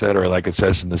freedom, etc., like it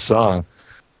says in the song.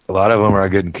 A lot of them are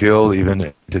getting killed, even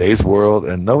in today's world,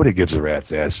 and nobody gives a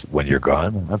rat's ass when you're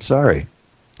gone. I'm sorry.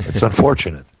 It's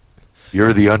unfortunate.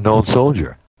 You're the unknown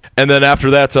soldier. And then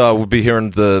after that, we'll be hearing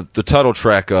the title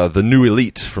track, The New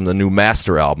Elite, from the new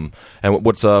Master album. And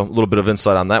what's a little bit of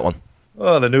insight on that one?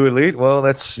 Oh, the new elite? Well,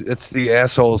 it's the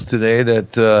assholes today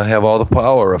that have all the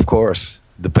power, of course.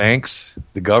 The banks,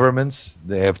 the governments,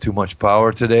 they have too much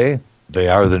power today. They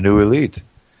are the new elite.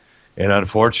 And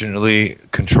unfortunately,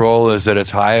 control is at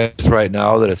its highest right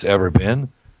now that it's ever been.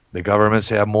 The governments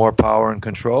have more power and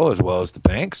control, as well as the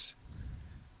banks.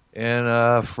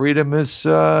 And freedom is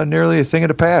nearly a thing of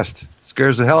the past. It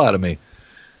scares the hell out of me.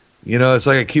 You know, it's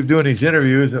like I keep doing these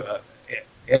interviews,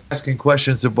 asking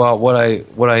questions about what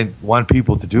I want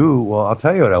people to do. Well, I'll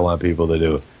tell you what I want people to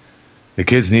do. The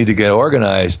kids need to get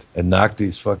organized and knock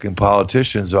these fucking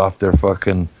politicians off their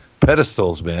fucking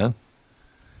pedestals, man.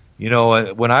 You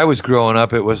know, when I was growing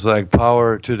up, it was like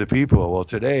power to the people. Well,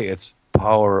 today it's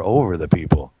power over the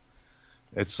people.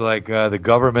 It's like the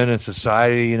government and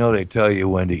society, you know, they tell you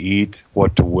when to eat,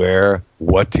 what to wear,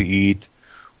 what to eat,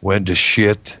 when to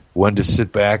shit, when to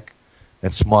sit back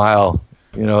and smile.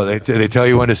 You know, they tell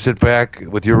you when to sit back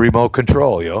with your remote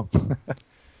control, yo.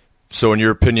 So in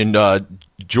your opinion,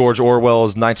 George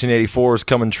Orwell's 1984 is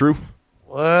coming true?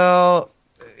 Well,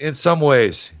 in some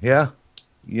ways, yeah.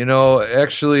 You know,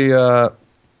 actually, The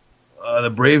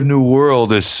Brave New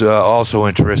World is also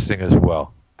interesting as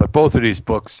well. But both of these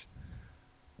books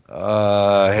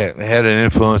had an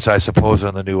influence, I suppose,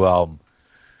 on the new album.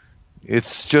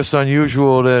 It's just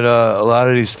unusual that a lot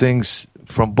of these things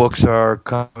from books are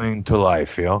coming to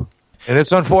life, you know? And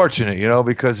it's unfortunate, you know,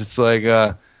 because it's like,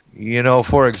 you know,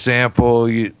 for example,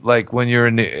 like when you're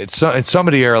in some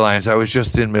of the airlines, I was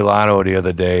just in Milano the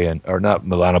other day, or not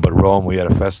Milano, but Rome. We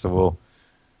had a festival,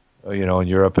 you know, in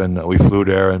Europe, and we flew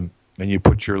there, and you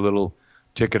put your little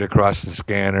ticket across the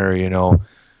scanner, you know,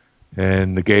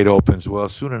 and the gate opens. Well,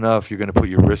 soon enough, you're going to put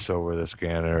your wrist over the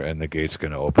scanner, and the gate's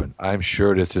going to open. I'm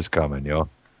sure this is coming, yo.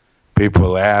 People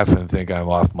laugh and think I'm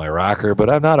off my rocker, but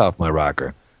I'm not off my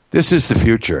rocker. This is the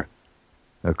future.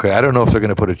 Okay, I don't know if they're going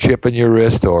to put a chip in your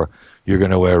wrist or you're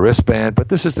going to wear a wristband, but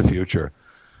this is the future.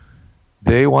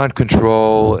 They want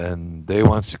control and they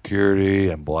want security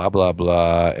and blah, blah,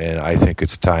 blah, and I think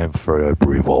it's time for a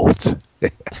revolt.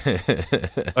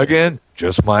 Again,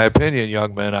 just my opinion,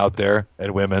 young men out there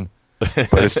and women,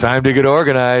 but it's time to get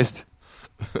organized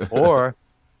or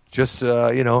just,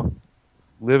 you know,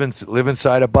 live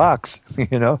inside a box,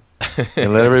 you know,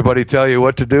 and let everybody tell you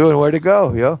what to do and where to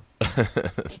go, yo.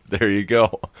 There you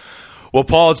go. Well,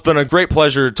 Paul, it's been a great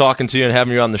pleasure talking to you and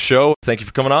having you on the show. Thank you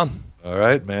for coming on. All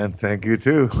right, man. Thank you,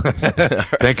 too.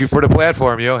 Thank you for the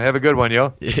platform, yo. Have a good one,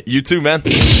 yo. You too, man.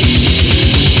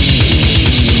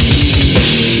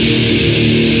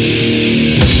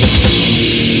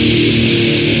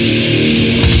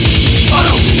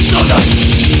 Otto Sutter,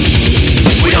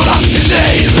 we know not his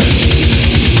name.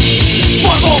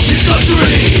 One for his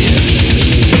country,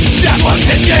 that was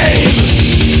his game.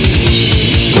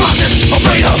 Process of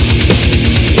freedom,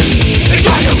 they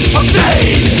try to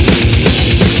obtain.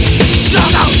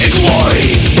 Shout out in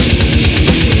glory,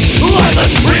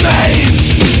 lifeless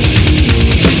remains.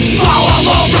 Power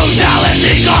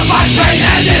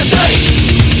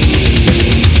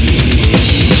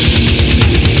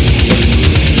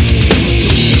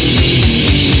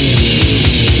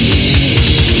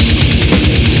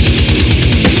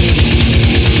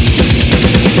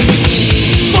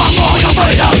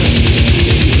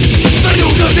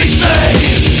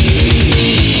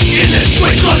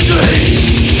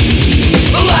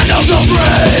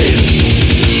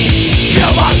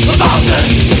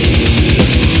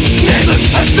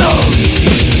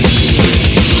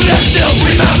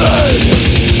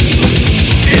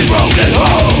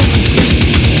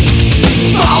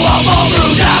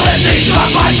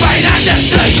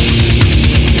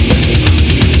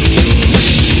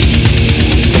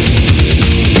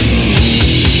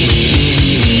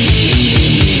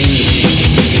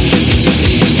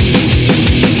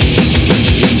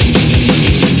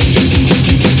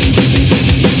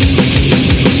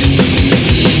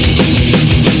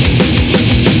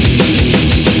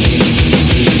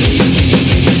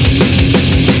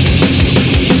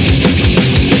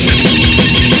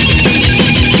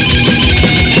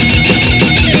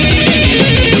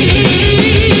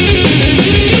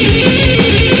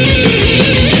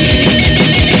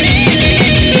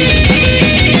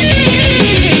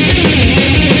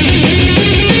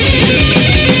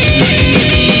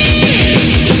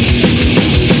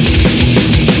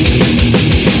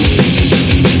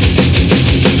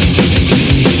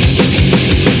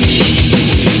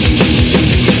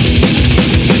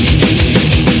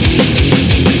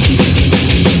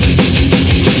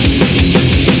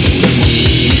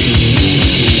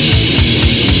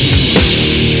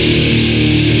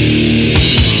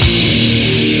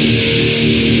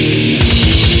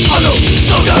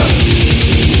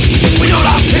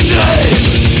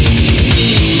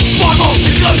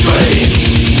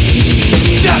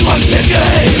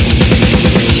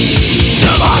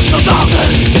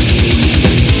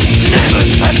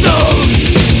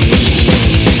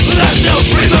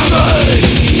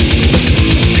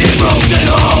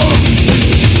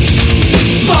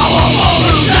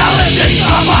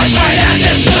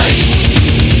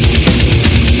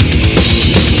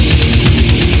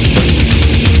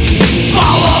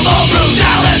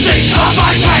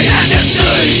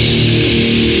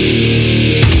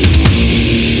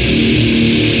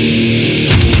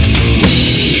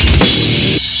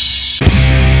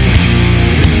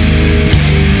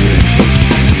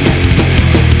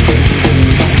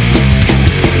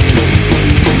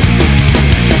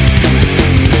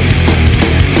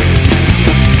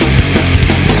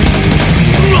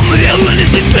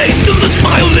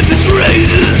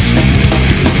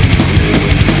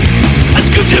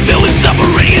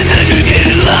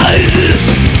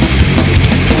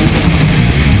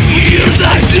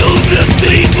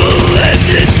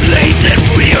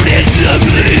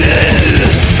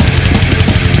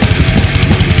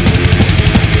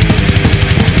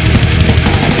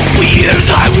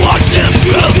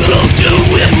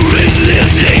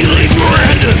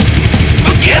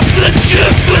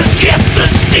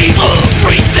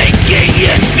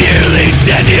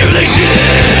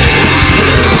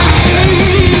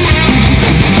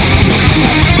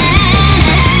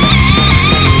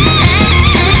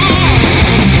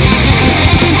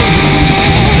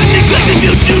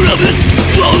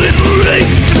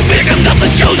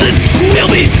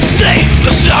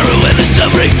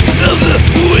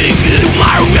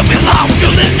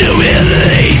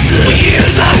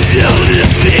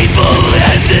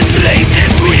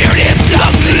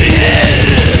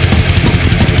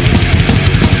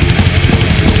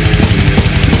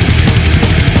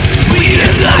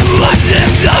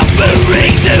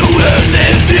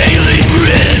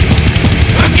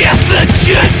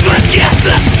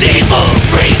steeple.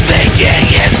 Free thinking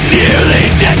is nearly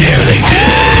dead, nearly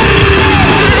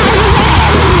dead.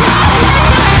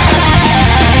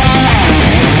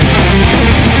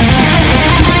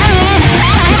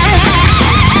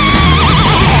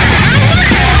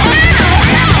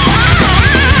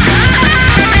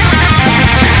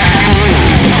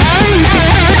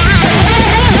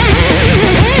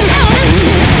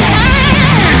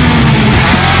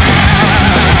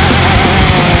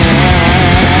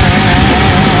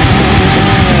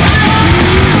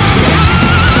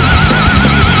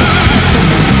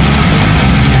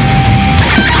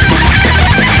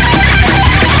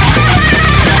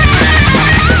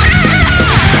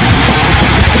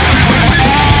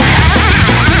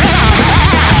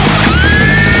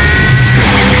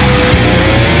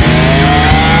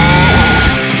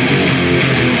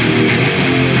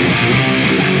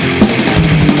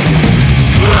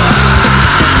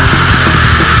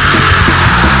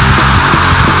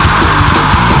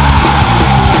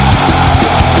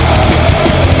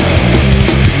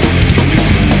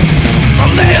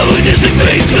 From the Hellenistic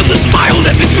face comes a smile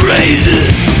that betrays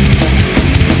it.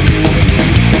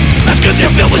 That's cause they're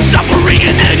filled with suffering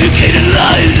and educated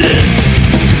lies.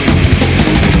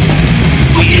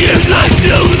 For years I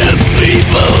know the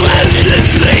people and the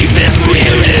enslavement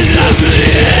real is ugly.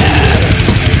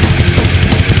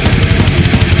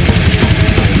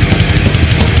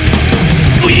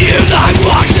 For years I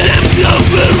watched them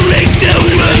suffering till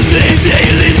they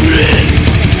daily bread.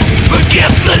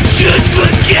 Forget the church,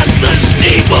 forget the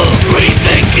steeple. Free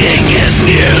thinking is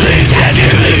nearly dead,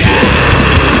 nearly dead.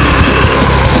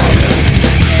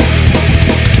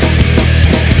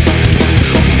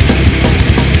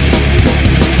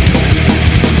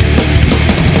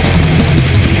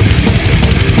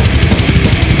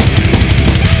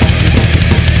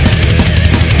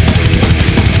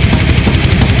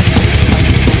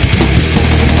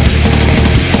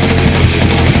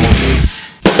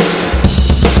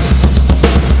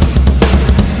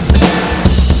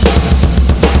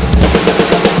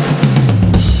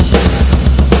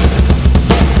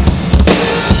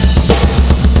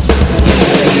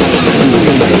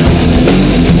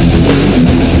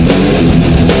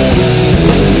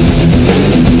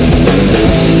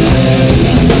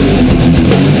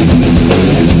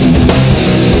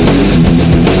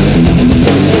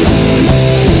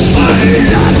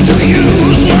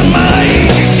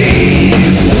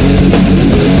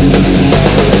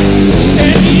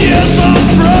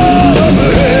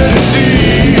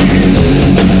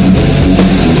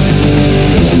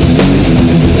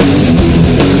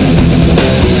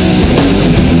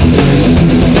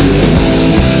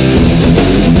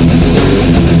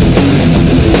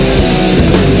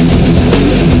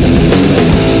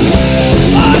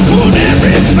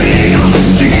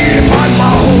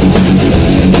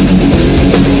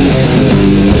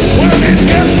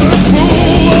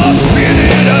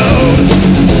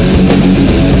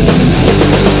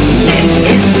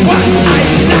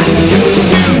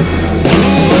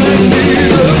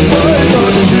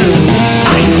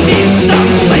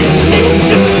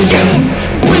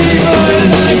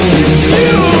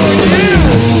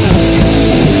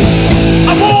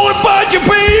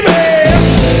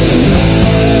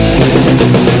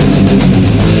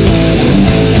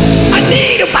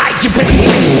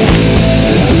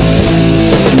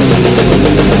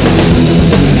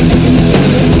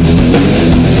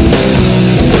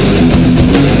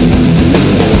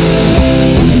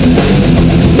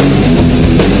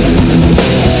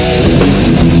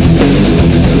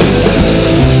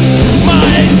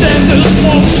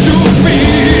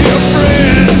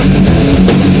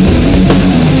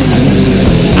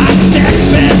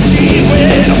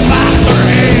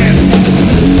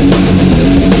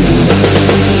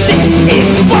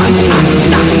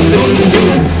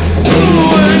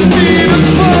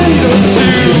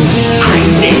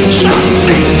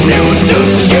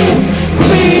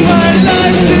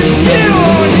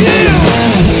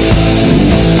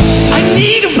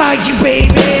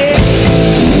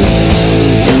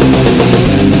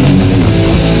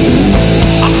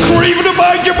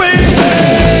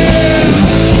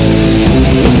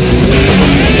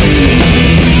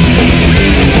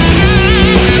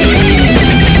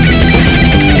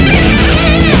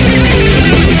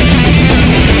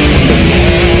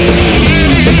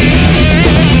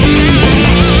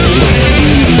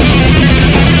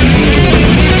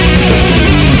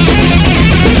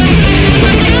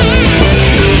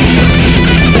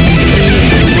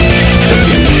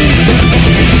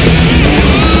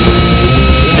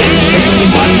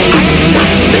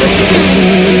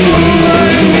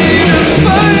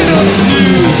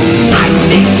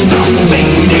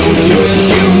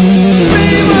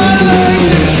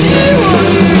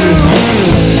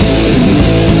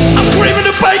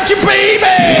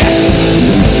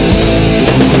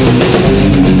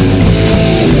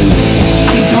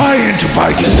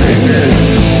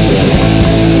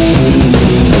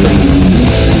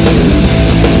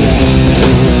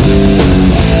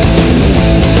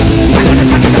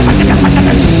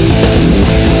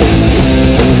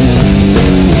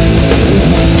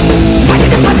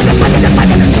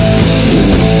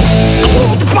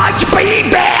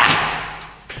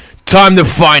 Time to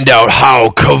find out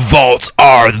how cavalt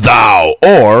art thou,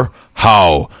 or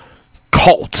how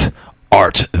cult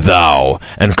art thou.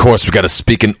 And of course, we got to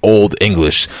speak in Old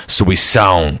English, so we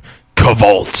sound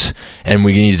cavalt, and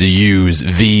we need to use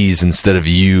V's instead of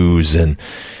U's, and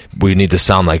we need to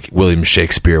sound like William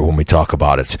Shakespeare when we talk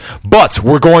about it. But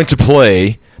we're going to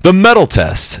play the metal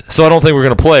test. So I don't think we're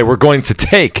going to play. We're going to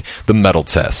take the metal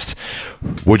test.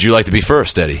 Would you like to be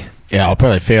first, Eddie? Yeah, I'll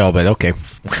probably fail, but okay.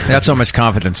 That's how much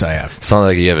confidence I have. Sounds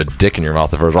like you have a dick in your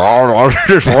mouth at first. Well,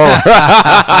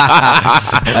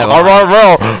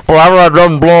 I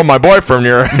done blowing my boyfriend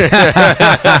here.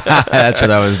 That's what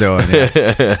I was doing.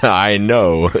 Yeah. I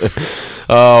know.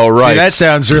 Oh, right. See, that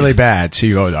sounds really bad. So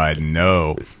you go, I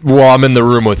know. Well, I'm in the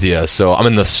room with you, so I'm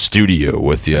in the studio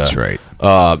with you. That's right.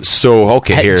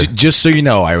 Okay, hey, here. Just so you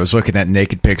know, I was looking at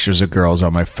naked pictures of girls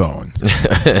on my phone.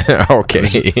 Okay.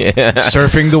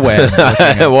 Surfing the web.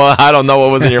 Well, I don't know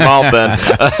what was in your mouth then.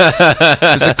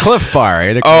 There's a Cliff Bar.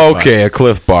 A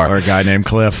Cliff Bar. Or a guy named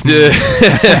Cliff.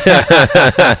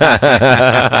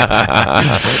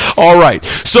 All right.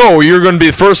 So you're going to be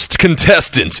the first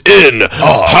contestant in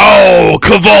How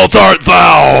Cavalt Art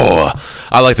Thou?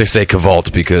 I like to say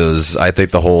cavalt because I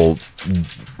think the whole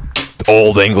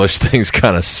Old English thing's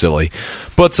kind of silly.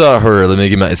 But hurry, let me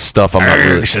get my stuff. I'm not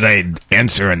really... Should I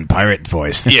answer in pirate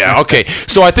voice? Yeah, okay.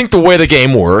 So I think the way the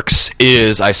game works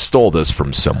is I stole this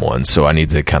from someone, so I need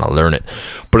to kind of learn it.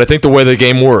 But I think the way the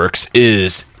game works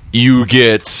is you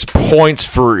get points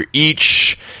for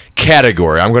each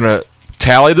category. I'm going to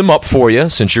tally them up for you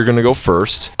since you're going to go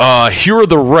first. Here are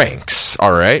the ranks,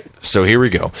 all right? So here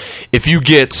we go. If you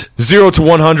get 0 to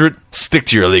 100, stick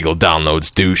to your illegal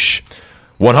downloads, douche.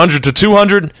 100 to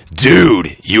 200,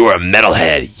 dude, you're a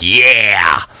metalhead,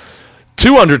 yeah.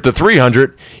 200 to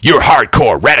 300, you're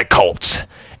hardcore radicult.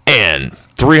 And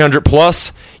 300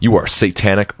 plus, you are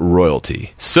satanic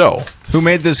royalty. So, who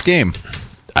made this game?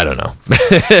 I don't know.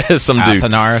 Some dude.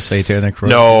 Athanar, satanic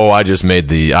royalty? No, I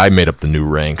made up the new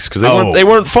ranks because they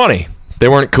weren't funny. They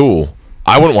weren't cool.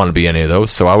 I wouldn't want to be any of those,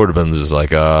 so I would have been just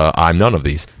like, I'm none of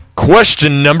these.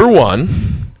 Question number 1.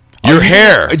 Your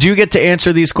hair. Do you get to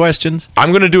answer these questions? I'm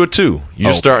going to do it too.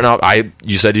 You're starting out.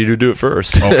 You said you'd do it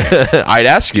first. Okay. I'd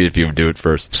ask you if you would do it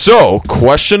first. So,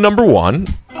 question number 1.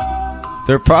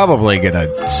 They're probably going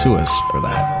to sue us for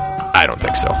that. I don't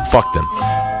think so. Fuck them.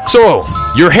 So,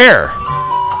 your hair.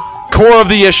 Core of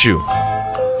the issue.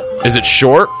 Is it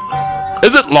short?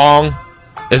 Is it long?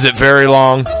 Is it very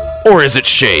long? Or is it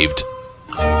shaved?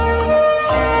 Well,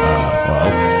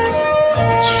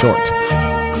 it's short.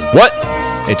 What?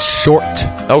 It's short.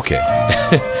 Okay.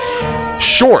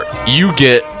 Short, you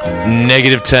get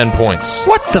 -10 points.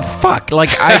 What the fuck?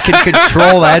 Like, I can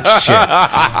control that shit.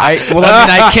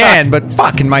 I can, but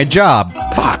fucking my job.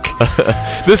 Fuck.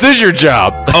 This is your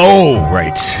job. Oh,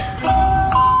 right.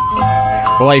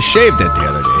 Well, I shaved it the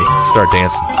other day. Start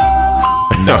dancing.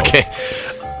 No. Okay.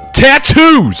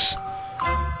 Tattoos.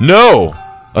 No.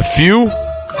 A few.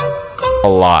 A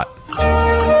lot.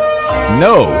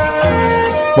 No.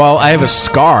 Well, I have a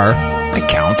scar. That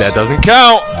counts. That doesn't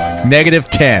count.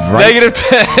 -10, right?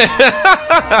 -10.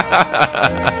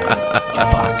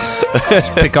 Fuck.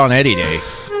 Just pick on Eddie Day.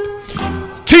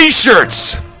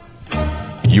 T-shirts.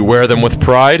 You wear them with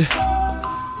pride?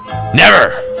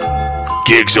 Never.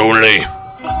 Gigs only.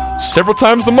 Several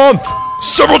times a month.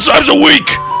 Several times a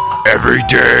week. Every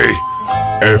day.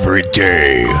 Every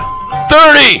day.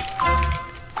 30.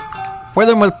 Wear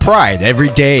them with pride every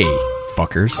day,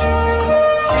 fuckers.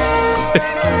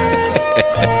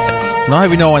 Now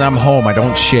you know when I'm home, I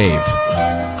don't shave.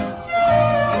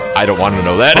 I don't want to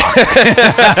know that.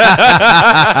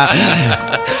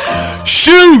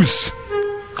 Shoes.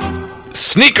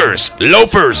 Sneakers,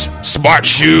 loafers, smart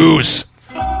shoes.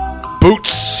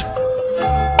 Boots.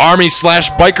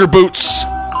 Army/biker boots.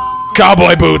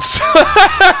 Cowboy boots.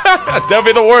 That'd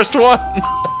be the worst one.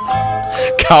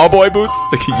 Cowboy boots?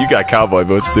 You got cowboy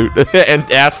boots, dude. And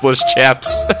assless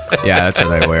chaps. Yeah, that's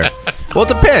what I wear. Well, it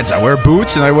depends. I wear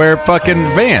boots and I wear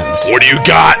fucking Vans. What do you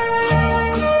got?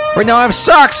 Right now I have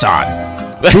socks on.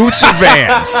 Boots or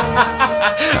Vans?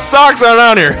 Socks aren't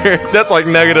on here. That's like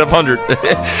 -100.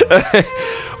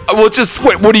 Well, just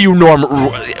wait. What do you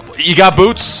normally? You got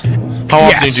boots? How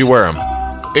often do you wear them?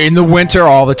 In the winter,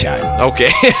 all the time. Okay.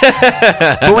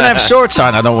 But when I have shorts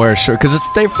on, I don't wear a shirt because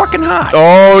they're fucking hot.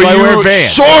 Oh, So I wear you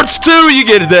Vans. shorts too. You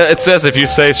get it says if you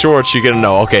say shorts, you get a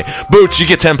no. Okay, Boots, you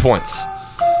get 10 points.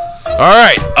 All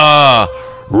right.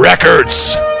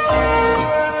 Records.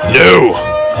 No.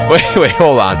 Wait,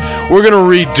 hold on. We're gonna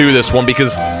redo this one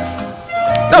because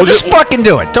No, just fucking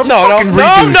do it. Don't fucking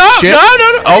redo shit. No. I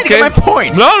need to Okay, get my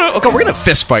points. No. Okay, we're gonna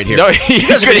fist fight here. No, you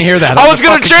guys are gonna hear that. I on was the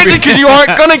gonna fucking change it because you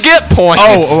aren't gonna get points.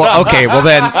 Oh, well, okay. Well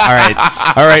then, all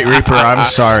right, Reaper. I'm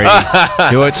sorry.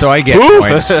 Do it so I get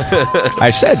points. I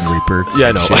said Reaper. Yeah,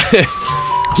 I know.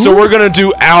 So we're gonna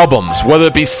do albums, whether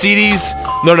it be CDs.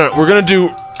 No.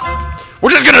 We're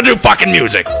just gonna do fucking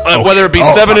music, whether it be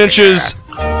 7 inches,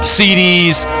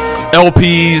 CDs,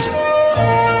 LPs,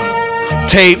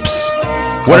 tapes,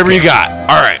 whatever you got.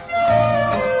 All right.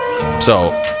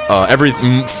 So every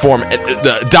form,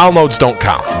 the downloads don't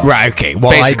count. Right. Okay.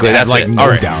 Well, Basically, I that's like it. no All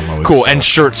right. downloads. Cool. And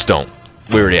shirts don't.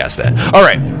 We already asked that. All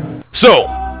right. So,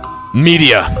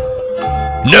 media.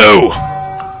 No.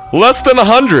 Less than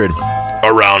 100.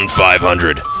 Around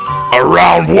 500.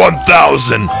 Around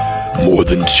 1,000. More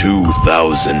than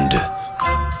 2,000.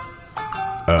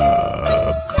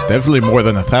 Definitely more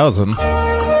than 1,000.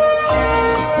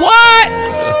 What?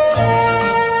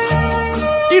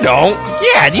 You don't.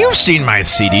 Yeah, you've seen my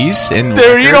CDs. And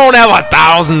Dude, you don't have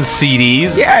 1,000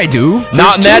 CDs. Yeah, I do.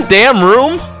 Not in that damn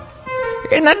room.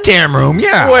 In that damn room,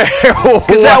 yeah. Where?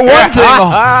 Because that one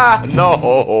thing.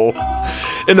 No.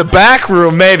 In the back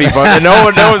room, maybe, but no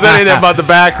one knows anything about the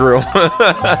back room.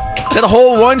 That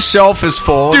whole one shelf is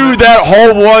full. Dude, that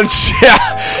whole one. Yeah.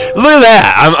 Look at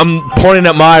that. I'm pointing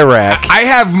at my rack, I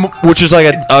have which is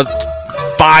like a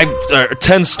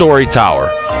 10-story tower.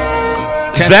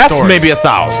 10 That's stories. maybe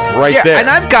 1,000 right Yeah, there. and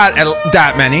I've got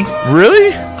that many. Really?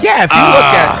 Yeah, if you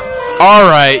look at. All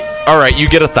right. You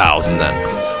get 1,000 then.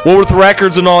 Well, with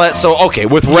records and all that, so okay,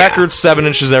 with records, 7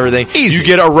 inches, and everything, Easy. you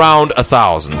get around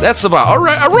 1,000. That's about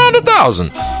around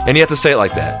 1,000, and you have to say it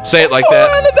like that. Say it like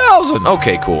Around that. 1,000.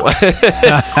 Okay, cool.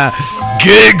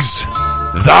 Gigs,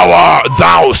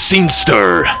 thou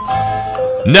seamster.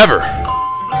 Never.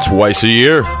 Twice a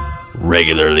year.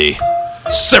 Regularly.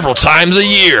 Several times a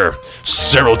year.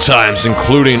 Several times,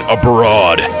 including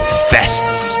abroad.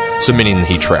 Fests. So meaning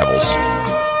he travels.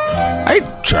 I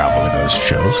travel to those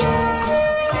shows.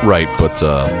 Right, but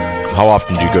how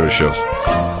often do you go to shows?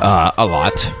 A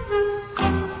lot.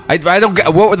 I don't get.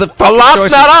 What were the fucking A lot's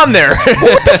choices? not on there.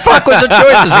 What the fuck was the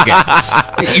choices again?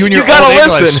 You and your You gotta old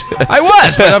English. listen. I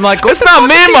was, but I'm like, It's not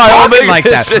me, my old talking like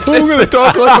English. that. It's- We're gonna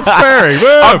talk like a fairy.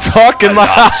 I'm talking like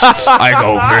I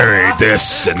go fairy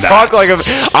this and talk like a.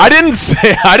 I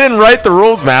didn't write the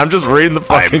rules, man. I'm just reading the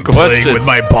fucking questions.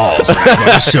 balls when I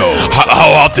go to shows.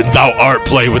 How often thou art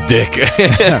play with dick?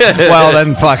 Well,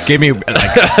 then fuck. Give me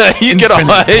like you get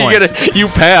infinite points. you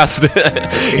passed.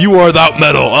 You are that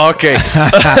metal. Okay.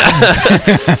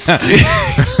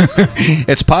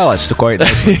 It's polished quite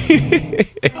nicely.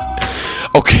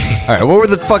 Okay. All right, what were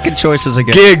the fucking choices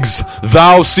again? Gigs,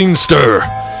 thou seamster.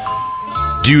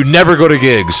 Do you never go to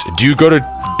gigs? Do you go to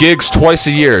gigs twice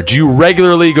a year? Do you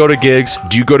regularly go to gigs?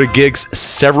 Do you go to gigs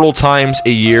several times a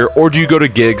year? Or do you go to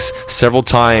gigs several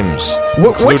times?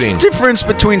 What's the difference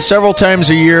between several times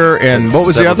a year and what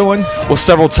was the other one? Well,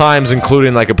 several times,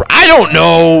 including like I don't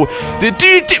know.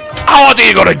 How often do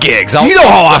you go to gigs? You know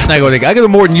how often I go to. I go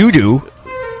more than you do.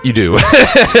 You do.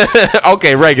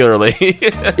 Okay, regularly.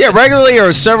 Yeah, regularly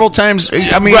or several times.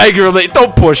 I mean, Regularly.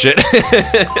 Don't push it.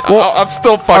 Well, I'm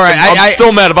still fucking. all right, I'm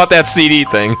still mad about that CD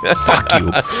thing. fuck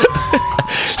you.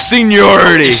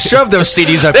 Seniority. Shove those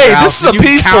CDs up Hey, your this house is a and you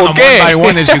peaceful count them game. one by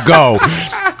one as you go.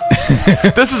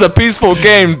 This is a peaceful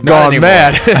game gone anymore.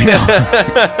 mad. I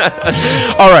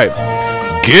know. All right.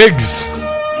 Gigs.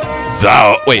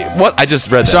 Wait, what? I just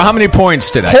read that. So how many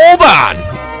points did I? Hold on.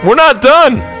 We're not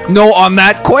done. No, on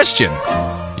that question.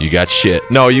 You got shit.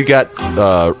 No, you got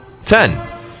 10.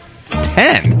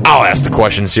 10. I'll ask the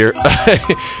questions here.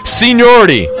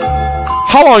 Seniority.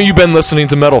 How long you been listening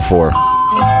to metal for?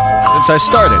 Since I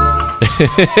started.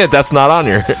 That's not on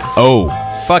here. Oh.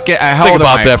 Fuck it. How Think old am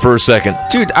about I? that for a second.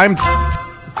 Dude, I'm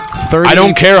 30. I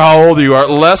don't care how old you are.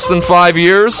 Less than 5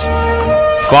 years?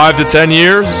 5 to 10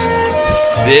 years?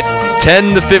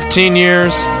 10 to 15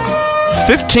 years?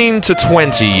 15 to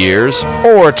 20 years?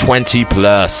 Or 20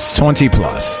 plus? 20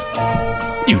 plus.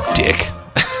 You dick.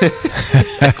 Well,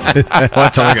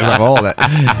 that's only because I'm old.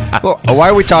 Well, why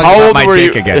are we talking How about old my were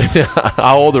dick you? again?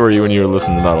 How old were you when you were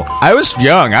listening to metal? I was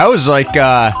young. I was like,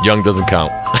 Young doesn't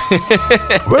count.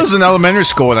 I was in elementary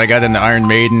school when I got into Iron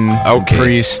Maiden, Okay.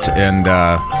 Priest, and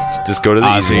Just go to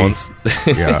the easy Ozzy. ones.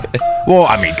 Yeah. Well,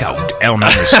 I mean, God,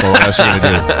 elementary school. What else are you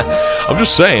gonna do? I'm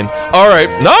just saying. All right.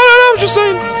 No, I'm just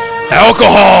saying.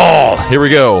 Alcohol. Here we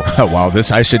go. Oh wow,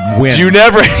 this I should win. You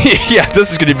never. Yeah,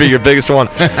 this is going to be your biggest one.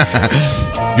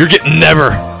 You're getting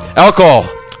never. Alcohol.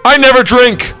 I never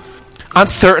drink. On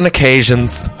certain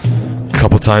occasions. A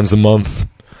couple times a month.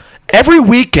 Every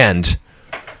weekend.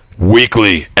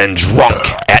 Weekly and drunk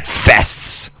at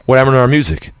fests. What happened to our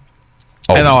music?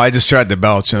 Oh. I know. I just tried to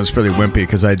belch, and it was pretty wimpy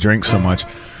because I drink so much.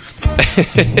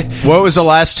 What was the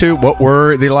last two? What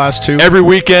were the last two? Every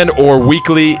weekend or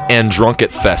weekly and drunk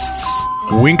at fests.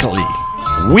 Winkly.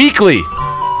 Weekly.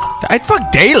 I'd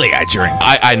fuck daily. I drink.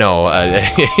 I know.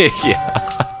 Yeah.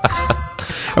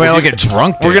 I mean, I don't get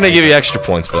drunk. We're going to daily. give you extra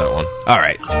points for that one. All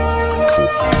right. Cool.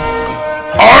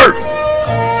 Art!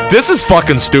 This is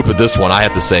fucking stupid, this one, I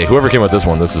have to say. Whoever came up with this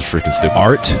one, this is freaking stupid.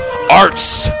 Art.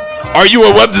 Arts. Are you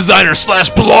a web designer /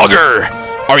 blogger?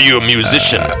 Are you a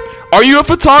musician? Are you a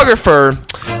photographer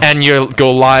and you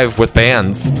go live with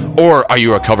bands? Or are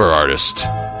you a cover artist?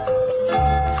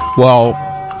 Well,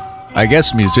 I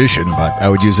guess musician, but I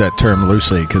would use that term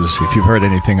loosely because if you've heard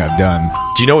anything I've done,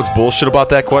 Do you know what's bullshit about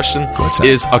that question? What's that?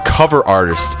 Is a cover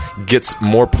artist gets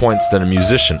more points than a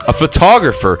musician. A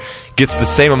photographer gets the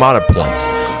same amount of points.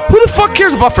 Who the fuck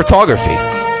cares about photography?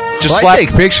 Just I slap.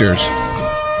 take pictures.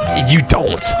 You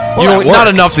don't. Well, You at don't. Not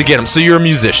work. enough to get them. So you're a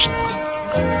musician.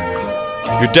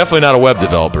 You're definitely not a web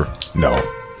developer. No.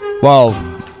 Well,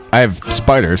 I have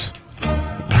spiders.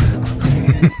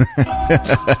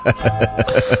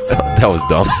 That was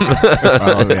dumb.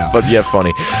 Oh, yeah. But yeah,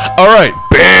 funny. All right,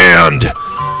 band.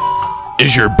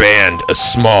 Is your band a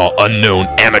small, unknown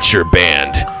amateur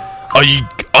band? A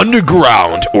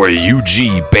underground or a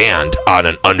UG band on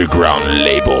an underground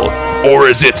label? Or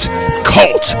is it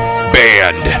cult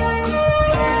band?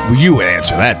 Well, you would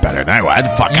answer that better than I would.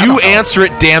 Fuck, I You don't know. answer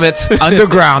it, damn it.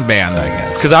 Underground band, I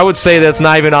guess. Because I would say that's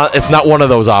not even. It's not one of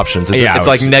those options. It's, Yeah, I it's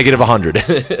would like say- negative 100.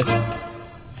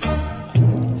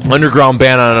 Underground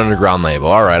band on an underground label.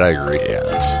 All right, I agree. Yeah,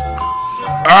 that's...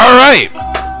 All right.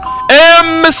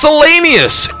 And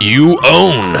miscellaneous. You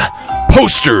own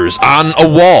posters on a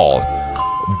wall,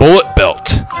 bullet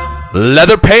belt,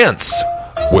 leather pants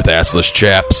with assless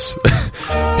chaps,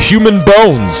 human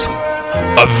bones,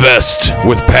 a vest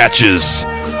with patches,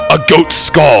 a goat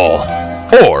skull,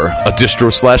 or a distro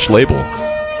 / label.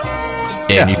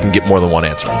 And you can get more than one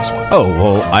answer on this one. Oh,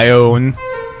 well, I own...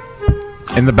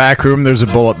 In the back room, there's a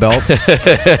bullet belt.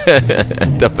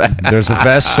 There's a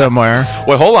vest somewhere.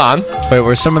 Wait, hold on. Wait,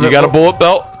 where's some of the... You got a bullet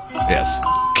belt? Yes.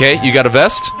 Okay, you got a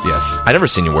vest? Yes. I never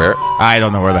seen you wear it. I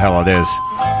don't know where the hell it is.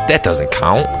 That doesn't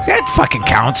count. That fucking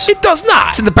counts. It does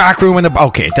not. It's in the back room in the...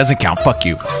 Okay, it doesn't count. Fuck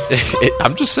you.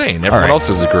 I'm just saying. Everyone right. else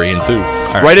is agreeing, too.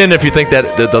 right. Write in if you think that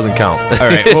doesn't count. All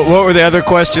right. What were the other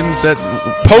questions that...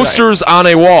 Posters on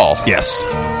a wall. Yes.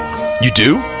 You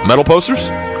do? Metal posters?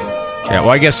 Yeah,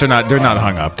 well, I guess they're not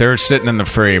hung up. They're sitting in the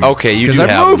frame. Okay, you do Because I'm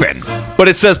have moving. them. But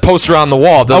it says poster on the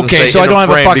wall. It doesn't Okay, say so I in don't have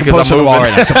a frame fucking because poster on I'm the wall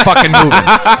right now. It's a fucking moving.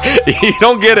 You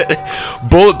don't get it.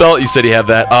 Bullet belt, you said you have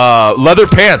that. Leather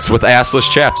pants with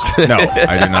assless chaps. No,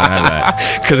 I do not have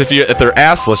that. Because if they're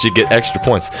assless, you get extra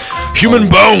points. Human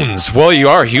bones. Well, you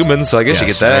are human, so I guess you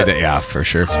get that. Yeah, for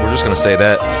sure. We're just going to say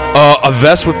that. A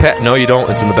vest with No, you don't.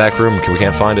 It's in the back room. We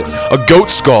can't find it. A goat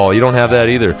skull. You don't have that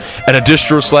either. And a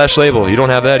distro / label. You don't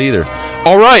have that either.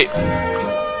 All right.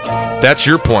 That's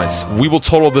your points. We will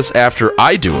total this after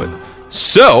I do it.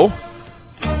 So,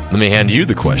 let me hand you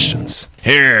the questions.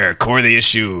 Here, core the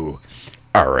issue.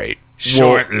 All right.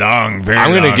 Short, long, very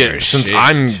I'm long. going to get, since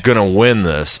I'm going to win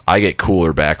this, I get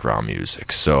cooler background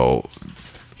music. So,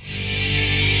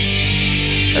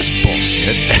 That's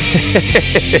bullshit.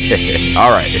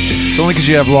 all right. It's only because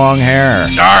you have long hair.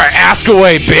 All right, ask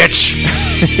away, bitch.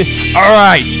 All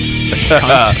right.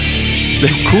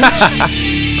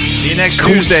 See you next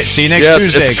Tuesday. See you next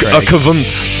Tuesday, It's Craig. a cavant.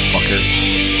 fucker.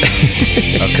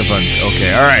 A kabunt.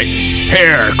 Okay, all right.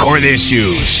 Hair, core the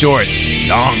issue. Short,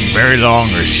 long, very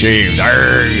long, or shaved.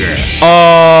 Arrgh.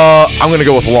 I'm going to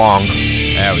go with long.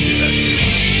 I would do that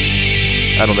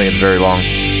too. I don't think it's very long.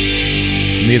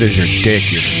 Neither's your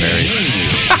dick, you fairy.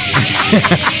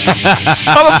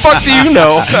 How the fuck do you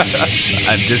know?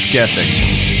 I'm just guessing.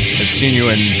 I've seen you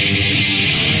in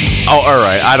Oh, all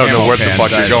right. I don't know Camel where the pants,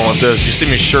 fuck you're I going with this. You see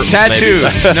me shirtless, tattoos.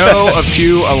 maybe. No, a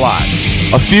few, a lot.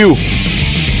 A few.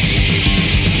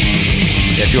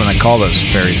 Yeah, if you want to call those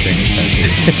fairy things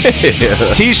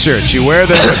tattoos. T-shirts, you wear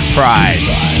them with pride.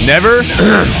 Never,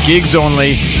 gigs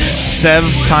only, 7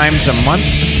 times a month,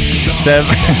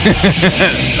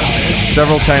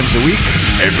 several times a week,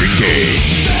 every day.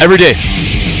 Every day.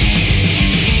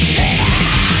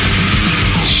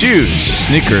 Shoes,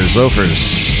 sneakers, loafers,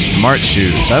 smart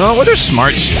shoes. I don't know. What are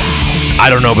smart shoes? I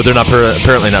don't know, but they're not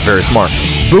apparently not very smart.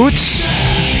 Boots,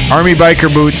 army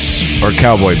biker boots, or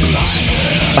cowboy boots?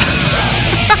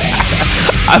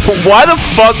 Why the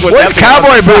fuck would What's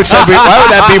cowboy boots? Why would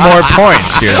that be more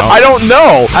points? You know, I don't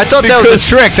know. I thought that was a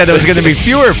trick that it was going to be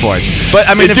fewer points. But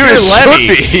I mean, if Dude, you're it should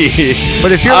Lemmy, be.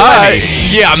 but if you're Lemmy,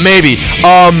 Yeah, maybe.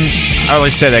 I only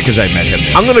say that because I met him.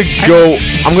 I'm gonna go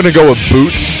with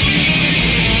boots.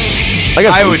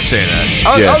 I would say that.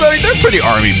 Yeah. Although they're pretty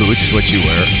army boots, what you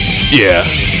wear. Yeah,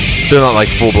 they're not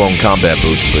like full blown combat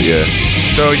boots, but yeah,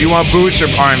 So you want boots or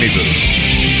army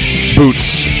boots?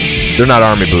 boots. They're not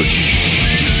army boots.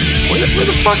 Where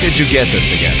the fuck did you get this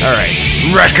again? All right,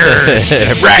 records.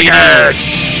 Records.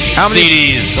 How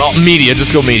many CDs? Oh, media.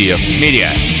 Just go media. media?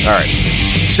 All right,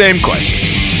 same question.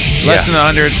 Less than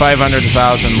 100, 500,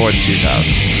 1,000, more than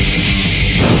 2,000.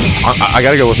 I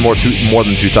gotta go with more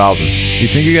than 2,000. You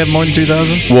think you get more than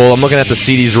 2,000? Well, I'm looking at the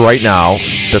CDs right now.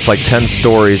 That's like 10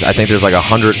 stories. I think there's like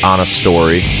 100 on a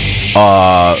story.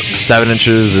 7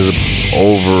 inches is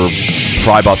over,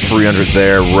 probably about 300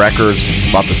 there. Records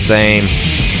about the same.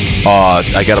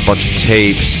 I got a bunch of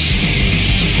tapes.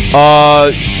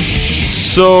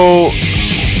 So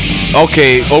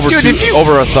okay, over Dude, if you-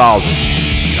 over 1,000.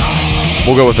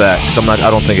 We'll go with that because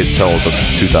I don't think it tells up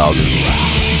to 2,000,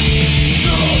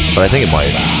 but I think it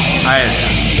might.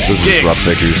 Those are just rough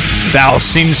figures. Thou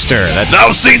Seenster. That's Thou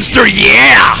Seenster,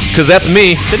 yeah! Because that's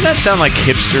me. Didn't that sound like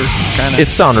hipster kind of? It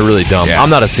sounded really dumb. Yeah. I'm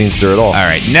not a scenester at all. All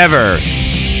right, never.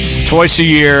 Twice a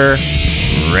year,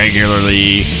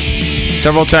 regularly,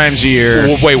 several times a year.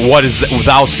 Well, wait, what is that?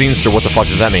 Thou Scenester, what the fuck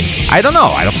does that mean? I don't know.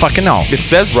 I don't fucking know. It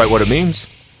says right what it means.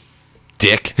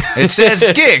 Dick. It says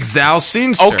gigs. Thou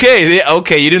Seenster.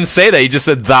 Okay, you didn't say that. You just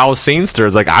said thou scenester.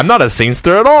 It's like, I'm not a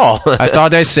scenester at all. I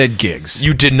thought I said gigs.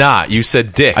 You did not. You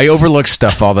said dicks. I overlook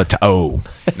stuff all the time. Oh,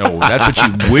 no, that's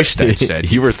what you wished I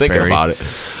said. You were thinking fairy. about it.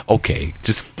 Okay,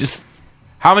 just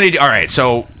How many? All right,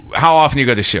 so how often do you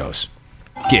go to shows?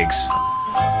 Gigs.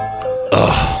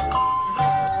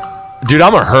 dude,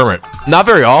 I'm a hermit. Not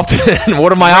very often.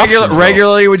 What are my options? though?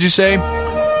 Regularly, would you say?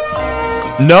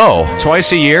 No.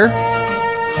 Twice a year?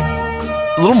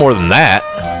 A little more than that.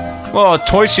 Well,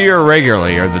 twice a year or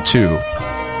regularly are the two.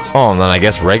 Oh, and then I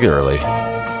guess regularly.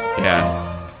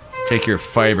 Yeah. Take your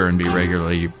fiber and be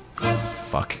regularly, you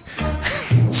fuck.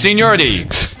 Seniority.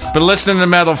 Been listening to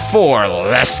metal for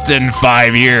less than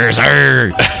 5 years.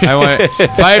 Arr. I went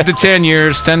 5 to 10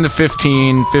 years, 10 to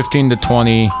 15, 15 to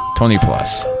 20, 20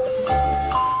 plus.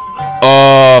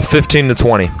 15 to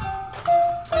 20. All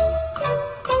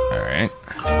right.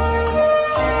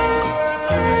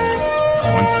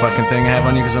 One fucking thing I have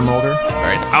on you because I'm older. All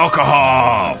right.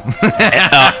 Alcohol.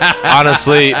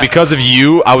 Honestly, because of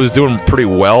you, I was doing pretty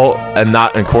well, and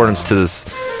not in accordance to this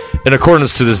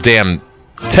damn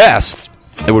test.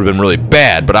 It would have been really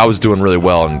bad, but I was doing really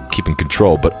well and keeping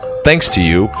control. But thanks to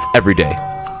you, every day.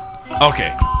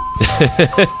 Okay.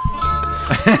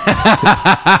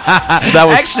 So that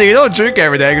was Actually, you don't drink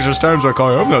every day because there's times I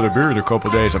call you, I've had a beer in a couple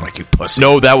days. I'm like, you pussy.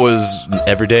 no, that was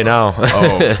every day now.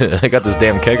 Oh. I got this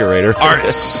damn kegerator.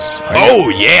 Artists. Oh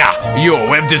yeah. You a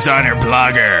web designer,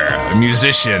 blogger, a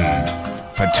musician,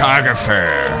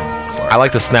 photographer, I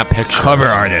like to snap pictures. cover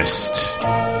artist.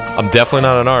 I'm definitely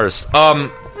not an artist.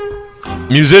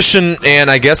 Musician, and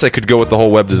I guess I could go with the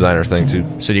whole web designer thing too.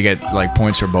 So you get like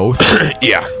points for both?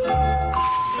 Yeah.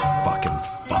 Fucking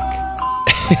fuck.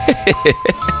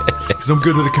 Because I'm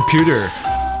good with a computer.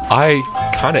 I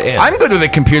kind of am. I'm good with a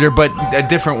computer, but a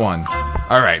different one.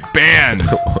 All right, band.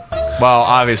 Well,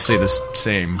 obviously the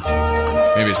same.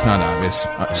 Maybe it's not obvious.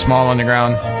 Small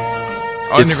underground.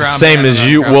 It's the same as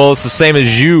you. Well, it's the same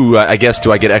as you. I guess.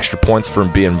 Do I get extra points for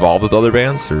being involved with other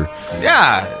bands? Or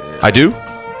Yeah. I do.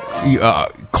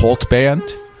 Cult band.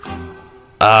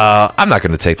 I'm not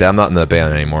going to take that. I'm not in the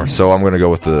band anymore, so I'm going to go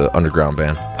with the underground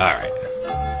band. All right.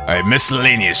 All right,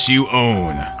 miscellaneous. You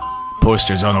own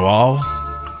posters on the wall.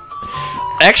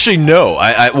 Actually, no.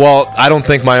 Well, I don't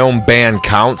think my own band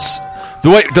counts.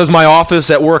 Does my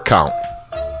office at work count?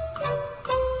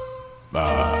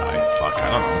 Fuck, I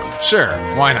don't know. Sure,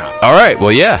 why not? All right.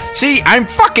 Well, yeah. See, I'm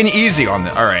fucking easy on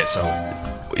the. All right, so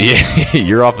Yeah.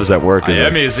 Your office at work. I Is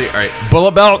am easy. All right,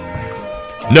 bullet belt,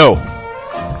 No.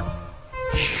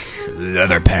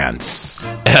 leather pants.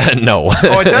 No.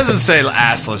 Oh, it doesn't say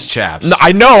assless chaps. No,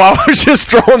 I know. I was just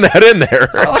throwing that in there.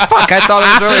 Oh, fuck, I thought it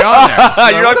was really on there. So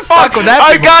You're what like, the fuck would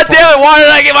that be? God damn it! Why did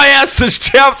I get my ass to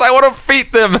chaps? I want to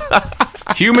feed them.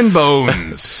 Human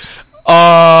bones.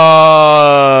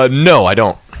 No, I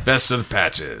don't. Vest with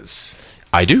patches.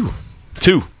 I do.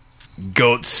 2.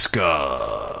 Goat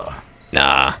skull.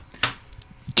 Nah.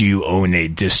 Do you own a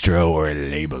distro or a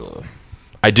label?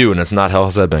 I do, and it's not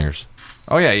Hell's Headbangers.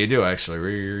 Oh, yeah, you do, actually.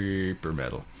 Reaper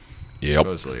Metal. Yep.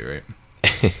 Supposedly, right?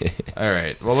 All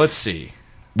right, well, let's see.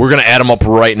 We're going to add them up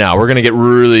right now. We're going to get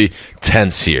really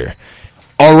tense here.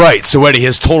 All right, so Eddie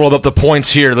has totaled up the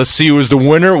points here. Let's see who's the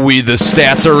winner. The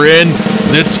stats are in.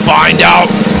 Let's find out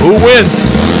who wins.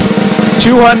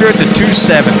 200 to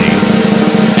 270.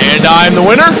 And I'm the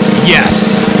winner?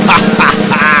 Yes.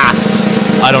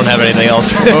 I don't have anything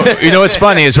else. Well, you know what's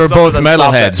funny is we're both Someone that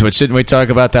stopped metalheads, which didn't we talk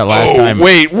about that last time?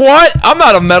 Wait, what? I'm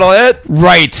not a metalhead.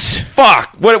 Right.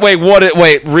 Fuck.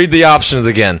 Wait, read the options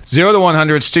again. 0 to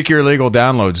 100, stick your illegal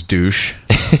downloads, douche.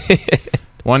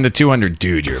 1 to 200,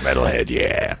 dude, you're a metalhead,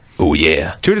 yeah. Oh,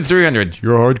 yeah. 2 to 300,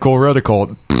 you're a hardcore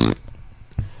radical.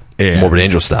 Yeah. Morbid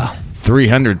Angel style.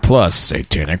 300 plus,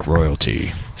 satanic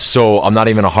royalty. So I'm not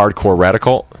even a hardcore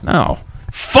radical? No.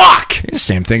 Fuck! You're the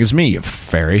same thing as me, you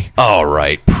fairy. All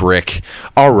right, prick.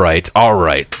 All right.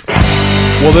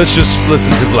 Well, let's just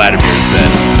listen to Vladimir's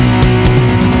then.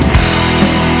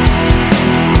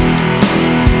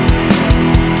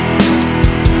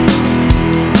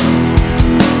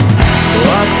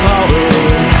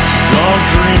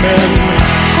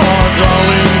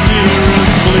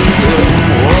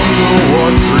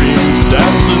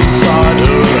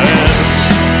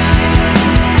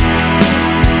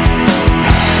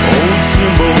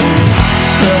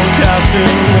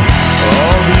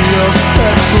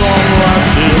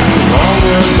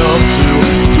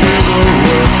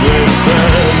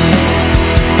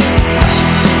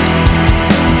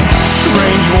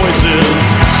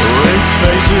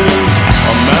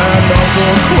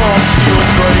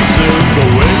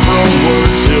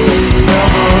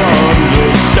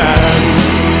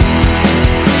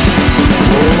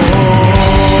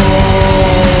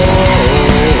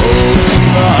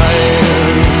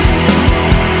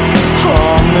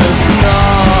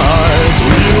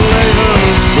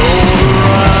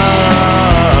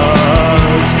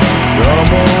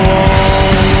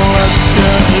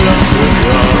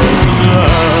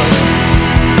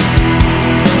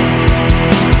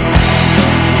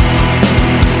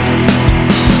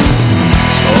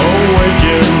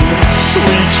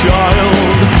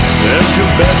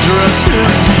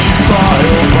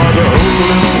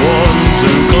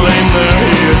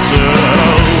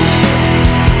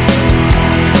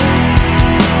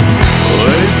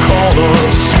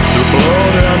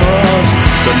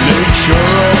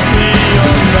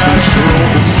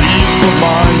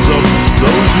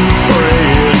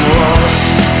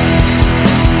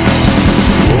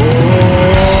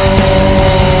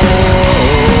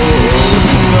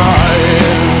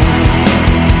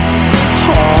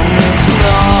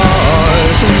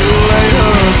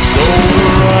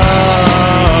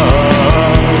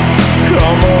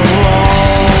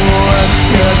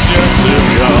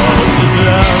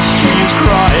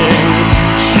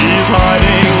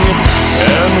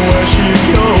 She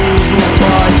goes, we'll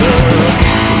find her.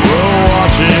 We're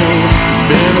watching.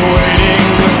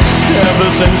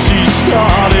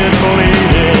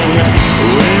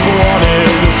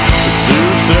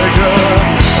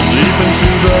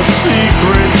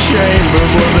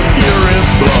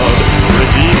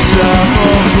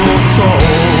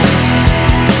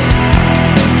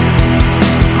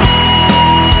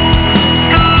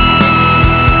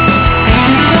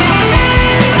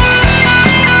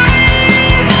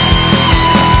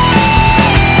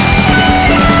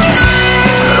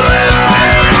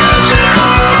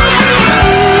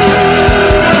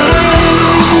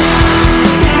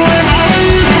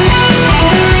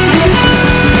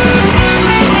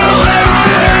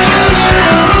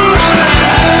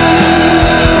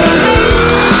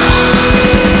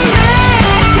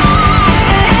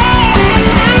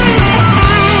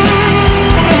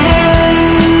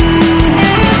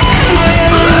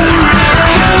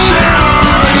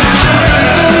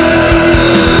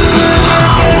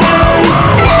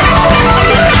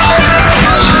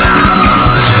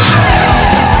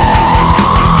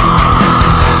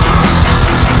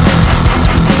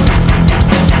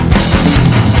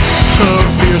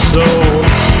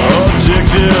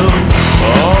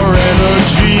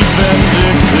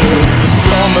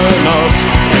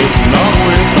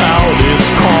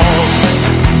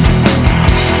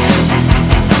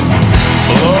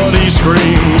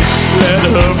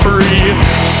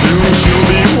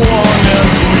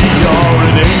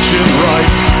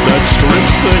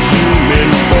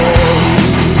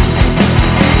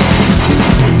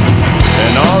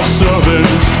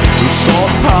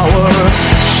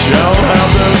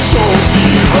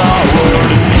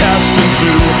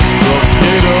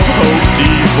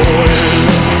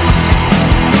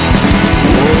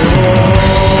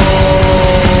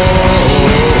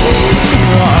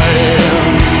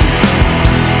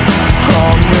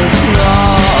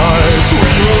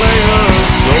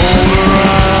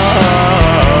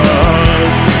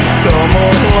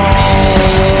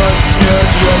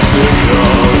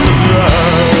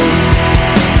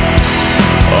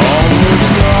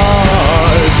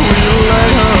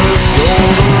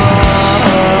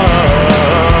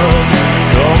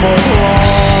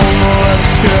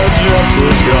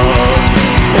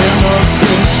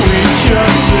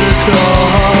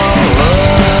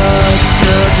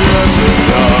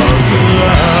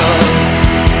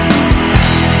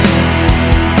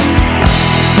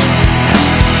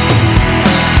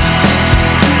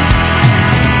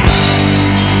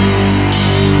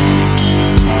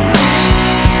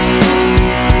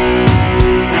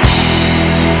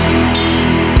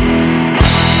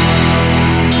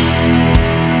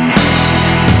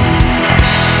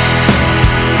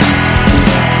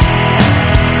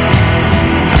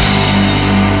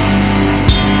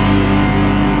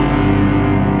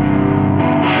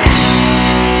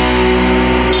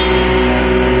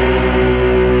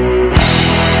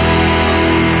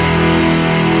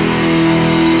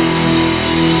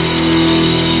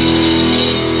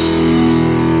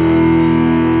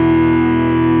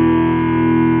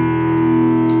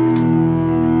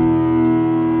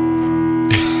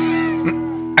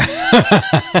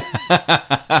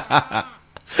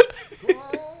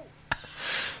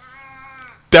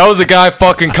 That was the guy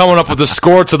fucking coming up with the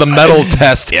score to the metal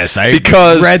test. Yes, I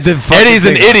because read the fucking Eddie's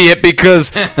an thing. idiot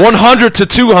because 100 to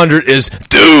 200 is,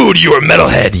 dude, you're a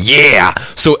metalhead, yeah.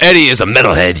 So Eddie is a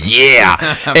metalhead,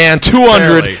 yeah. And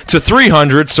 200 Barely. to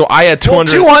 300, so I had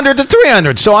 200. 200 to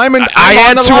 300. So I'm in. I I'm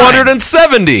had on the line.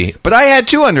 270. But I had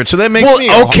 200, so that makes me.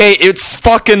 Well, okay, it's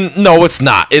fucking no, it's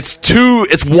not. It's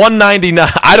 199.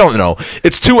 I don't know.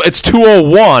 It's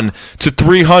 201 to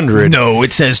 300. No,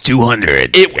 it says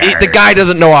 200. The guy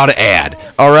doesn't know how to add.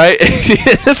 All right,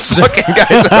 this fucking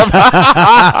guy's.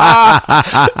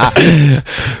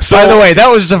 So, By the way, that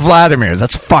was the Vladimir's.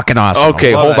 That's fucking awesome.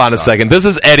 okay, I love hold that on a song. second. This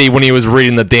is Eddie when he was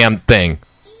reading the damn thing.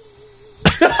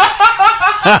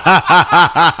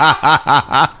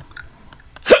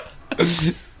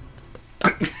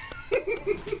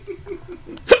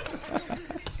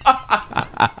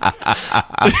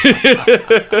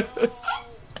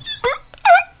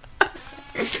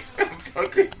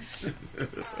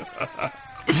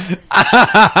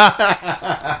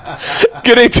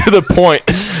 Getting to the point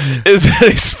is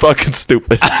he's fucking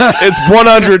stupid. It's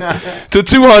 100 to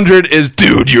 200 is,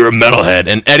 dude, you're a metalhead.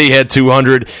 And Eddie had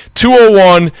 200.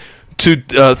 201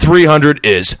 to 300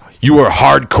 is, you are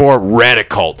hardcore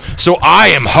radical. So I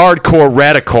am hardcore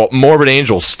radical, Morbid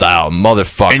Angel style,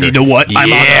 motherfucker. And you know what?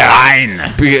 I'm on the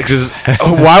line. Because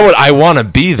why would I want to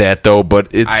be that though? But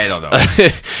it's I don't know.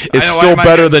 it's know, why still am I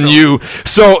better getting than so- you.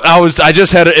 So I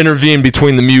just had to intervene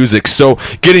between the music. So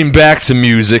getting back to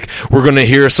music, we're gonna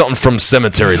hear something from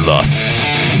Cemetery Lust.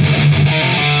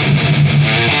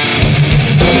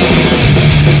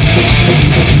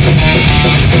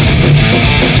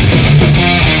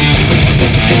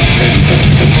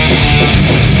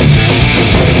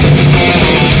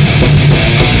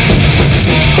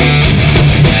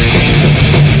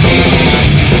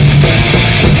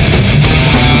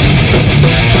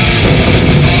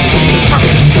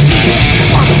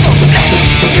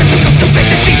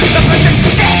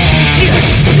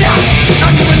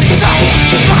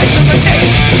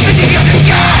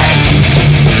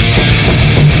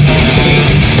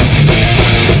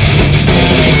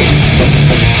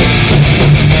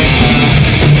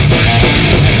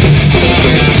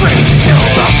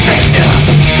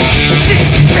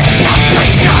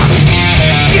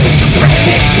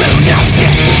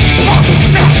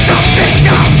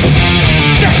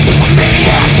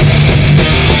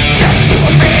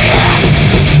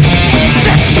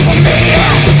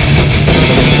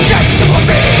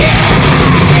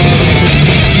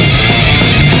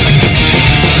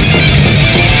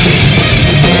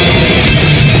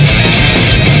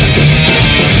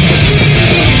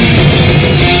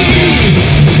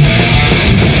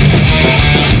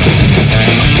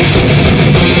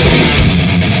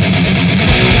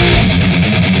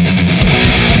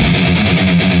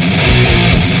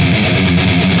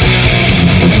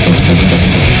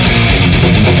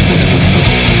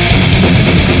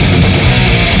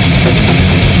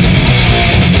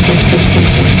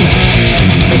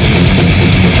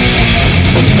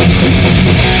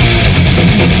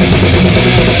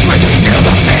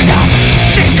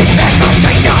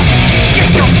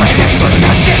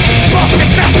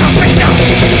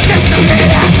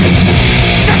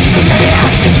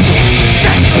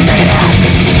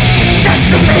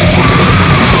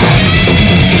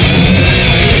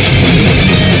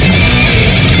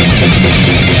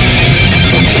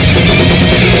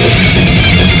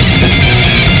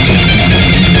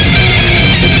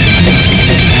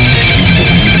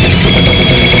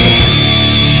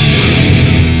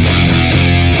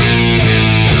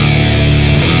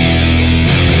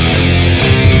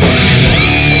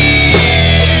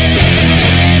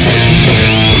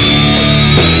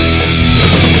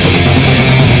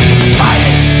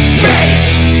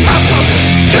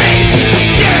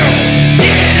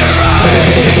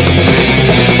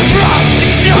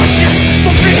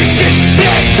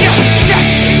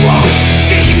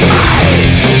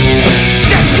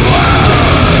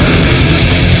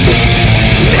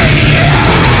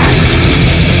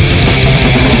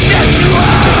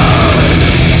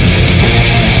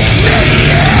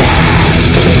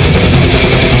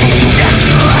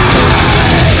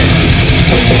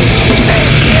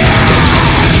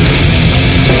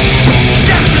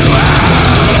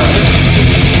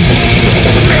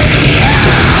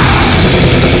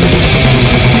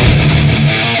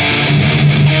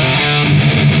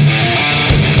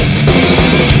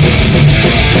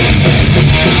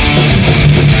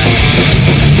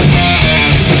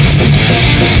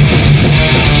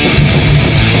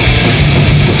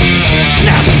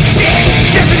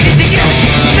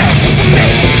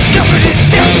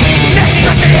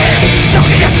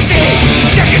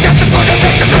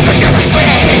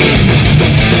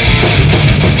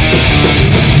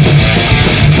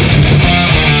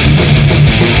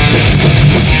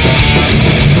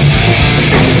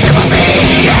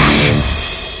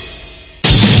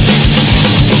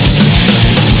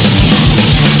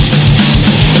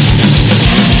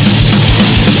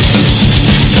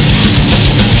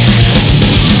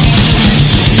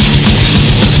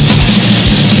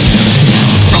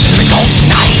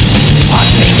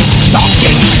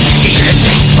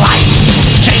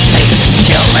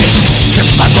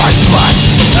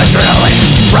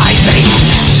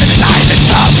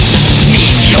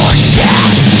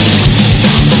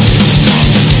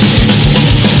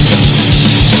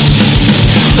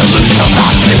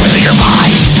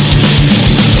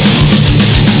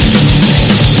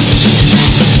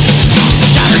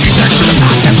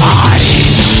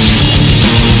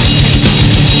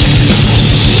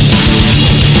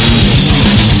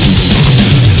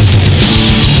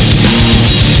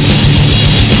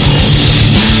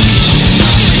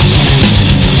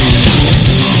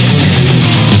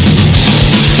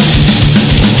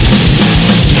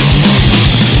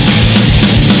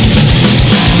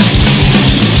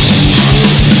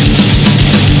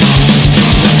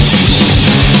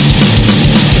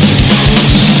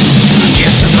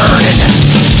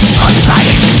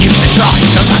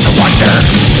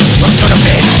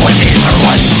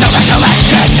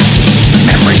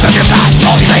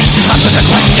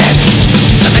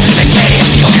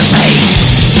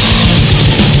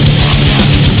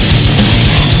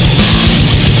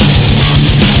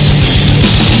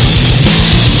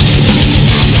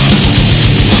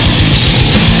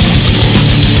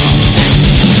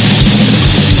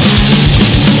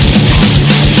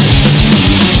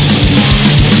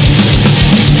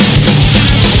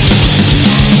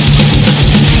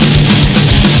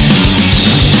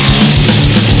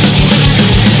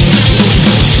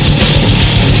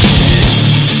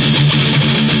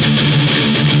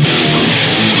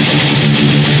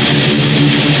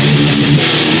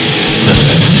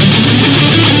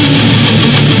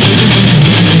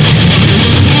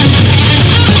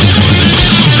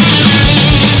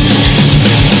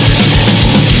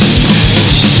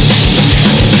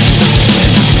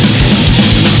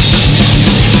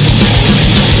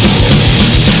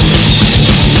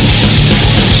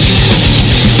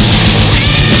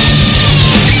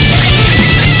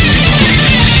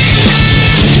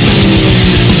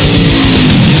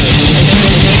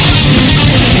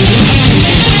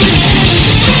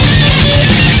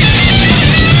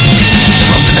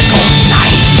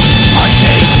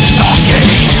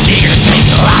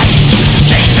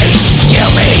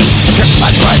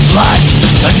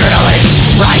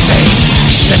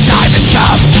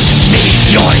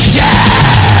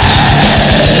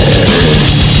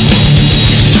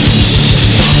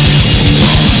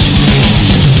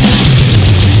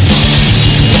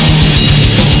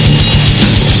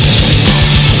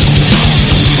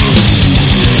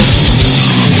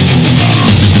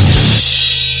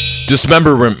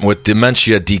 Dismemberment with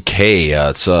Dementia Decay.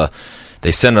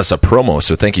 They sent us a promo,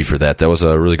 so thank you for that. That was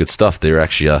really good stuff. They're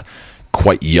actually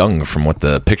quite young from what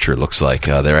the picture looks like.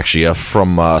 They're actually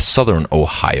from southern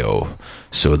Ohio,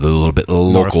 so they're a little bit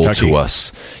local to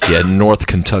us. Yeah, North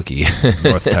Kentucky.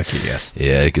 North Kentucky, yes.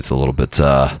 Yeah, it gets a little bit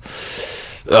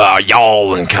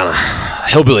y'all and kind of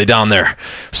hillbilly down there.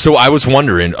 So I was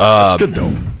wondering. That's good,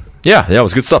 though. Yeah, it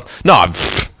was good stuff. No,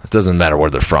 it doesn't matter where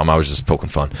they're from. I was just poking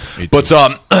fun. But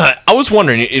I was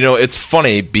wondering, it's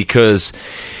funny because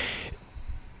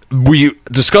we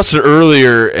discussed it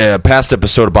earlier, past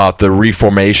episode about the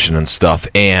Reformation and stuff,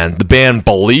 and the band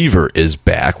Believer is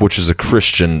back, which is a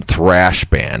Christian thrash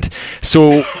band.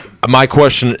 So my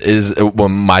question is,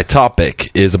 my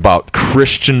topic is about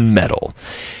Christian metal.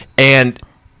 And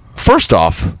first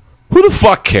off, who the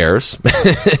fuck cares?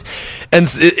 And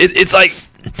it's like,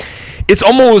 it's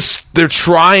almost, they're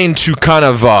trying to kind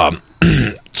of,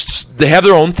 they have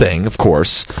their own thing, of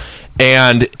course,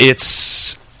 and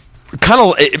it's kind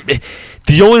of,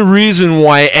 the only reason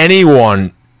why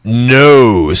anyone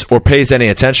knows or pays any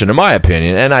attention, in my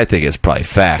opinion, and I think it's probably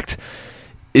fact,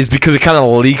 is because it kind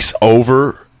of leaks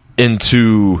over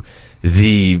into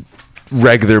the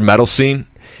regular metal scene.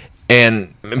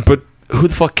 But who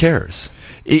the fuck cares?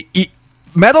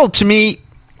 Metal, to me,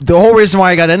 the whole reason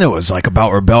why I got into it was like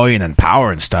about rebellion and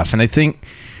power and stuff. And I think,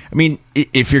 I mean,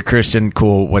 if you're Christian,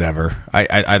 cool, whatever.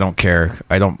 I don't care.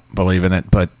 I don't believe in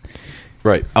it, but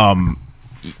right.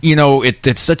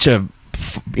 It's such a,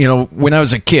 when I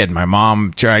was a kid, my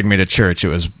mom dragged me to church. It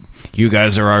was, you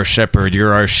guys are our shepherd,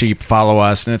 you're our sheep, follow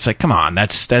us. And it's like, come on,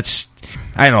 that's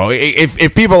I don't know.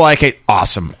 If people like it,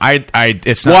 awesome.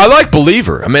 It's not. Well, I like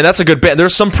Believer. I mean, that's a good band.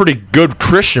 There's some pretty good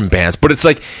Christian bands, but it's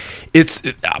like,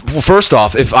 well, first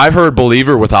off, if I heard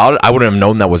Believer without it, I wouldn't have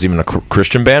known that was even a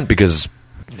Christian band because,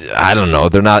 I don't know,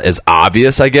 they're not as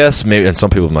obvious, I guess. Maybe, and some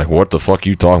people are like, what the fuck are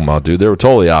you talking about, dude? They were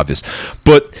totally obvious.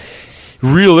 But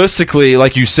realistically,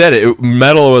 like you said,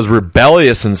 metal was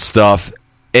rebellious and stuff,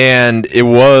 and it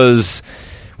was,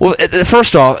 well,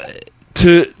 first off,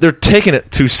 they're taking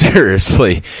it too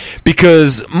seriously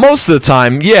because most of the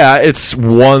time, yeah, it's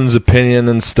one's opinion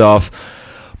and stuff,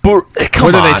 but come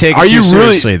on, what do they take it too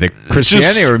seriously? The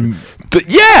Christianity or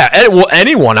yeah, well,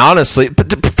 anyone, honestly. But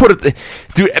to put it,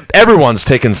 dude, everyone's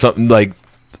taking something like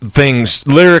things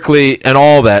lyrically and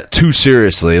all that too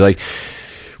seriously, like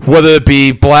whether it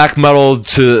be black metal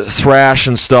to thrash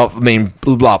and stuff. I mean,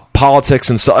 politics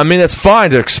and stuff. I mean, it's fine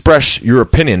to express your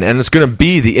opinion, and it's going to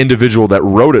be the individual that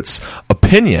wrote its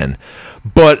opinion.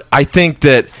 But I think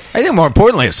more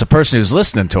importantly, it's the person who's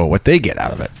listening to it, what they get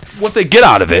out of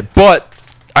it. But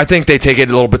I think they take it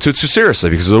a little bit too seriously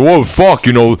because, whoa, fuck,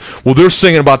 well, they're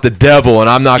singing about the devil, and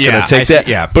I'm not going to take that.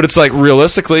 Yeah. But it's like,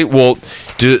 realistically, well,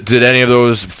 did any of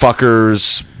those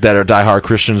fuckers that are diehard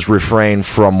Christians refrain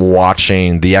from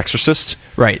watching The Exorcist?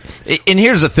 Right. And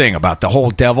here's the thing about the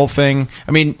whole devil thing.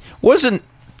 I mean, wasn't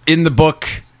in the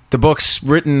book's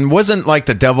written, wasn't like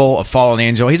the devil a fallen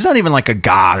angel? He's not even like a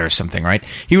god or something, right?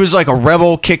 He was like a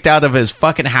rebel kicked out of his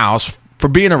fucking house for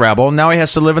being a rebel. Now he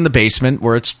has to live in the basement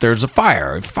where there's a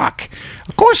fire. Fuck.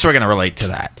 Of course we're going to relate to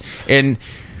that. And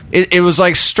it was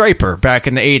like Stryper back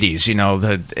in the 80s,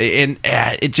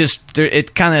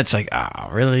 it's like, oh,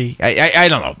 really? I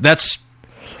don't know. That's...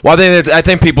 Well, I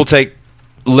think people take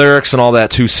lyrics and all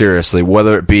that too seriously,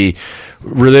 whether it be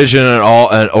religion and all,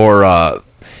 or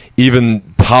even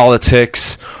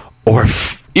politics, or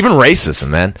even racism,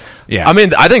 man. Yeah. I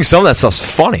mean, I think some of that stuff's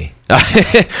funny. Now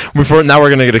we're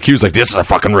going to get accused like, this is a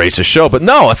fucking racist show. But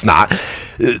no, it's not.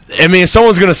 I mean, if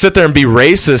someone's going to sit there and be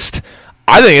racist,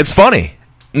 I think it's funny.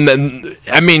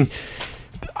 I mean,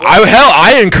 I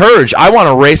want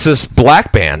a racist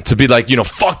black band to be like,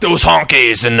 fuck those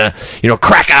honkies and,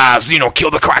 crackers,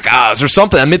 kill the crackers or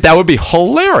something. I mean, that would be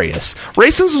hilarious.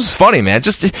 Racism is funny, man.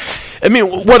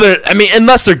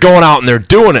 Unless they're going out and they're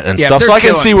doing it and stuff. So I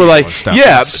can see where, like,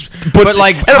 but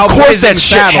like, and of course that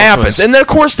shit happens. And then, of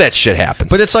course, that shit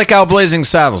happens. But it's like how Blazing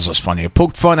Saddles was funny. It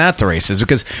poked fun at the races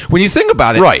because when you think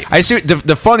about it, right. I see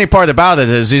the funny part about it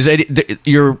is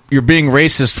you're being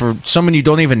racist for someone you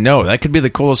don't even know. That could be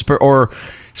the coolest or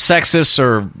sexist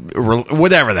or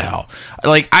whatever the hell.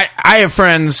 Like I have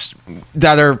friends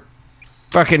that are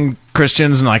fucking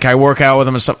Christians and like I work out with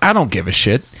them and stuff. I don't give a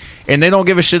shit. And they don't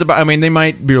give a shit about. I mean, they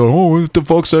might be like, "Oh, what the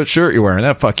fuck's that shirt you're wearing?"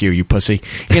 That fuck you pussy.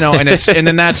 And it's and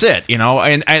then that's it. And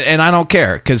I don't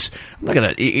care because I'm not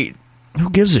gonna. Who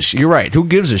gives a shit? You're right. Who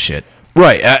gives a shit?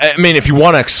 Right. I mean, if you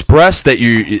want to express that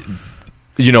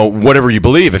whatever you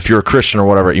believe, if you're a Christian or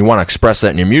whatever, you want to express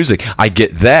that in your music, I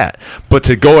get that. But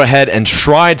to go ahead and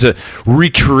try to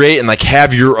recreate and like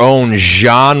have your own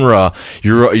genre,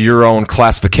 your own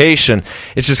classification,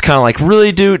 it's just kind of like,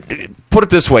 really, dude, put it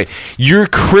this way. Your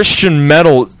Christian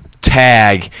metal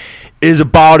tag is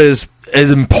about as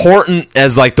important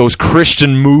as like those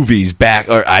Christian movies back,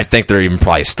 or I think they're even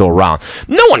probably still around.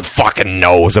 No one fucking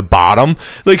knows about them.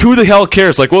 Like, who the hell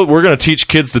cares? Like, well, we're gonna teach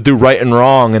kids to do right and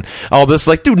wrong and all this.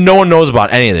 Like, dude, no one knows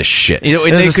about any of this shit. And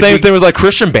it's the same thing with like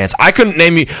Christian bands. I couldn't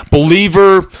name you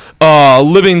Believer,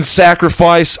 Living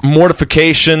Sacrifice,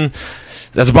 Mortification.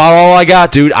 That's about all I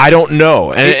got, dude. I don't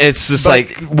know. And it's just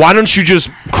like, why don't you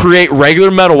just create regular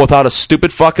metal without a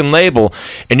stupid fucking label,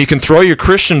 and you can throw your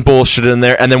Christian bullshit in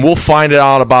there, and then we'll find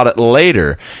out about it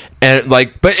later. And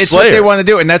like, but it's Slayer. What they want to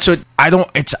do, and that's what I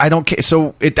don't care.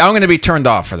 So I'm going to be turned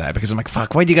off for that because I'm like,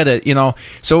 fuck, why do you got to,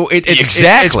 So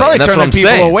it's probably turning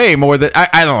people away more than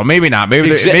I don't know. Maybe not. Maybe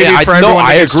for everyone. No,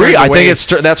 I agree. I think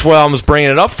that's what I was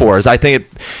bringing it up for. Is I think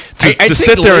to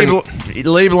sit there and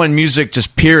labeling music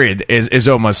just period is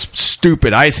almost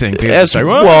stupid. I think. As, like,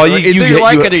 well, you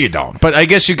like it or you don't. But I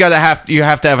guess you have to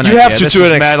have an idea. You have to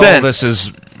an extent. This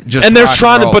is. Just and they're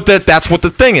trying to, but that's what the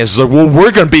thing is. Like, well,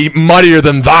 we're going to be muddier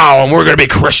than thou, and we're going to be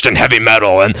Christian heavy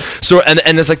metal, and so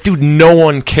and it's like, dude, no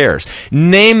one cares.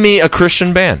 Name me a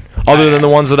Christian band other than the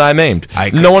ones that I named.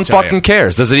 No one fucking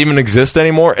cares. Does it even exist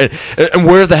anymore? And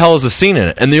where the hell is the scene in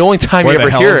it? And the only time you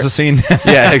ever hear it, the scene?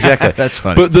 Yeah, exactly. That's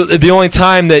funny. But the only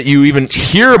time that you even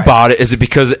hear about it is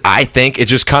because I think it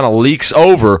just kind of leaks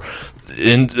over,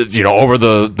 over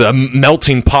the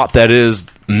melting pot that is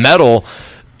metal.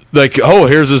 like, oh,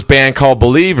 here's this band called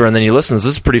Believer, and then you listen, this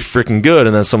is pretty freaking good,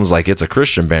 and then someone's like, it's a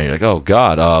Christian band. You're like, oh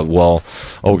God,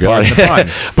 oh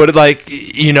God. But like,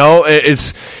 you know,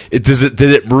 did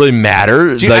it really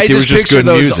matter? Like, it was just good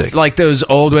music. Like those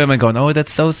old women going, oh,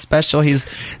 that's so special. He's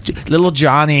little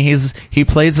Johnny. He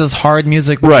plays this hard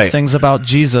music, but he sings about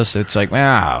Jesus. It's like,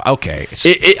 okay.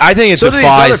 I think it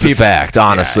defies the fact,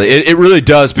 honestly. Yeah. It really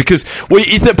does, because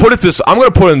Ethan, put it this. I'm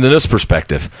going to put it in this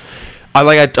perspective.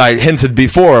 I hinted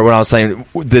before when I was saying,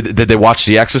 did they watch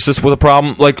The Exorcist with a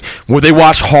problem? Like, would they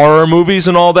watch horror movies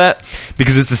and all that?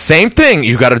 Because it's the same thing.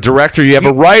 You got a director, you have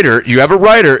a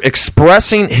writer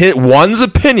expressing one's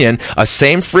opinion, a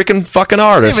same freaking fucking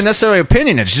artist. Not even necessarily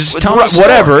opinion, it's just telling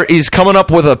whatever. He's coming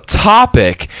up with a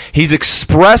topic, he's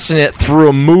expressing it through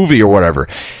a movie or whatever.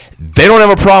 They don't have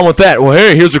a problem with that. Well,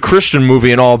 hey, here's a Christian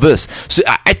movie and all this. So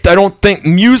I don't think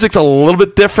music's a little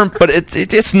bit different, but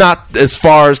it's not as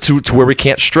far as to where we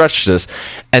can't stretch this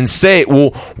and say,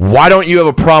 well, why don't you have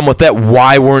a problem with that?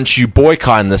 Why weren't you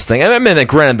boycotting this thing? And I mean,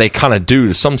 granted, they kind of do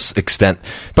to some extent,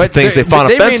 but things they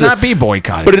find offensive. They may not be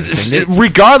boycotting. But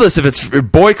regardless if it's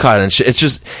boycotting, it's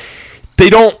just they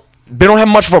don't have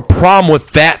much of a problem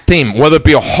with that theme, whether it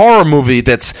be a horror movie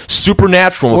that's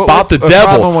supernatural about the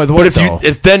devil. But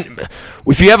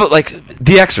if you have it like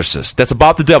The Exorcist, that's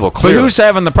about the devil. Clearly. But who's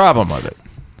having the problem with it?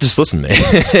 Just listen to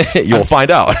me. You'll find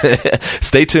out.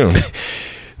 Stay tuned.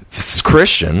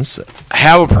 Christians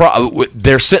have a problem.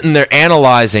 They're sitting there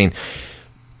analyzing.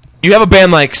 You have a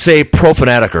band like, say,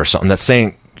 Profanatica or something that's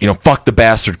saying, you know, fuck the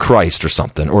bastard Christ or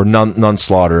something, or nun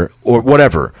slaughter or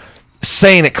whatever.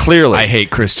 Saying it clearly. I hate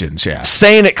Christians, yeah.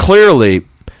 Saying it clearly.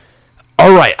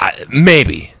 All right,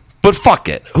 maybe. But fuck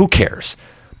it. Who cares?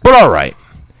 But all right.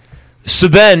 So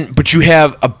then, but you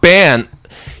have a band.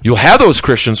 You'll have those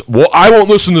Christians. Well, I won't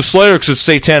listen to Slayer because it's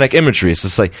satanic imagery. It's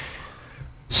just like,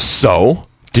 so,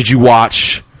 did you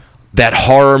watch that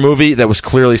horror movie that was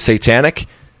clearly satanic?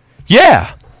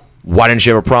 Yeah. Why didn't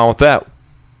you have a problem with that?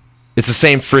 It's the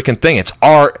same freaking thing. It's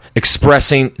art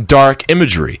expressing dark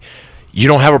imagery. You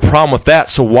don't have a problem with that,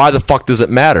 so why the fuck does it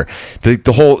matter?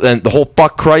 The whole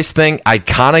fuck Christ thing, I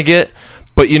kind of get,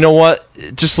 but you know what?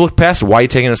 Just look past it. Why are you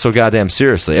taking it so goddamn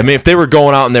seriously? I mean, if they were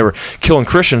going out and they were killing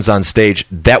Christians on stage,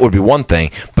 that would be one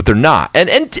thing, but they're not.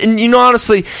 And you know,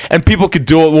 honestly, and people could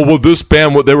do it, well, this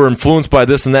band, they were influenced by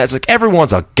this and that. It's like,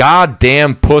 everyone's a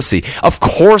goddamn pussy. Of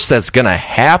course that's going to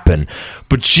happen,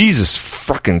 but Jesus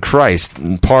fucking Christ,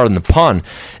 pardon the pun,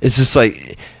 it's just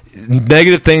like,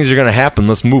 negative things are going to happen.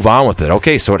 Let's move on with it.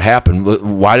 Okay, so it happened.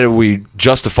 Why did we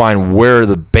justify where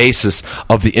the basis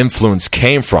of the influence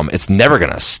came from? It's never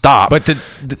going to stop. But the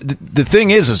thing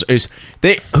is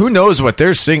they, who knows what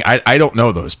they're singing? I don't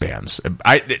know those bands.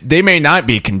 They may not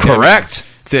be condemning correct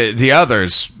the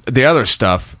other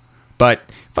stuff, but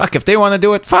fuck, if they want to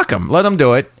do it, fuck them. Let them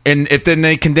do it. And if then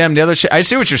they condemn the other shit, I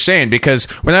see what you're saying, because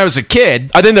when I was a kid,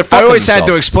 I always had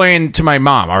to explain to my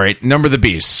mom, all right, Number of the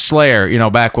Beast, Slayer, you know,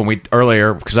 back when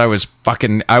earlier, because I was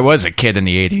a kid in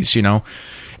the 80s, you know.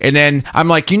 And then I'm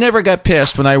like, you never got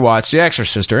pissed when I watched The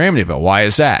Exorcist or Amityville. Why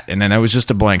is that? And then I was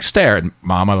just a blank stare. And,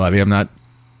 Mom, I love you. I'm not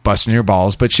busting your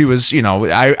balls. But she was, you know,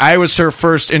 I was her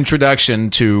first introduction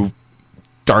to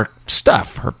dark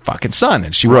stuff, her fucking son,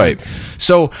 and she right.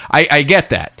 So I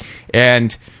get that,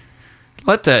 and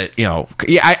let the, you know,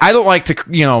 I don't like to,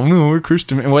 you know, we're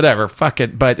Christian and whatever, fuck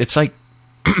it, but it's like,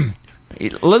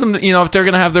 let them, you know, if they're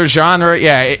gonna have their genre,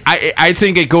 yeah, I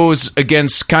think it goes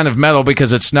against kind of metal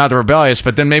because it's not rebellious,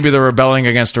 but then maybe they're rebelling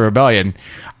against a rebellion.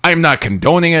 I'm not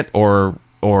condoning it or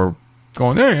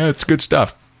going, hey, yeah, it's good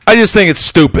stuff. I just think it's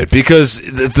stupid because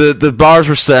the bars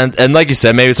were sent, and like you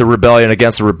said, maybe it's a rebellion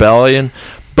against a rebellion,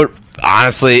 but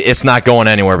honestly, it's not going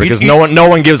anywhere because no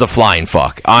one gives a flying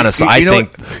fuck. Honestly, I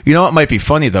think you know what might be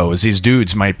funny though is these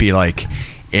dudes might be like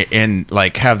in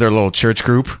like have their little church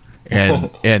group,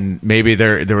 and maybe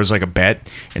there was like a bet,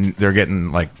 and they're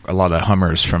getting like a lot of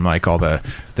Hummers from like all the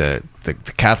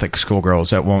Catholic schoolgirls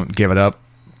that won't give it up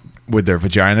with their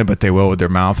vagina, but they will with their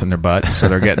mouth and their butt, so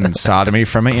they're getting sodomy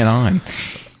from it, you know, and.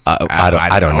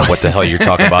 I don't know what the hell you're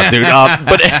talking about, dude.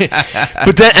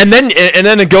 But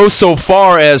then it goes so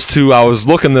far as to, I was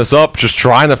looking this up, just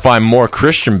trying to find more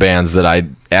Christian bands that I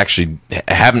actually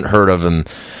haven't heard of, and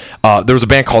there was a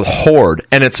band called Horde,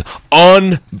 and it's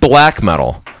black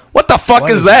metal. What the fuck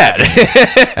is that?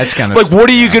 That's kind of like, what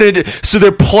are you gonna do? So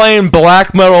they're playing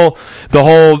black metal, the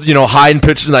whole, you know, high and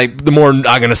pitch, like the more, I'm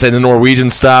gonna say the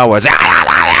Norwegian style was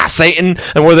Satan,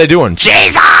 and what are they doing?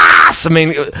 Jesus! I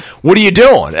mean, what are you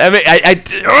doing? I mean,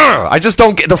 I just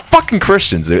don't get the fucking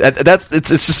Christians. It's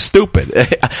just stupid.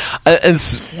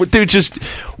 And dude, just,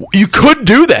 you could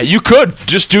do that. You could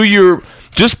just do your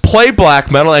just play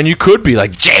black metal, and you could be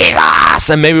like Jesus,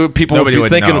 and maybe people Nobody would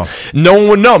be would thinking, know. no one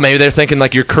would know. Maybe they're thinking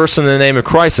like you're cursing in the name of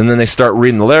Christ, and then they start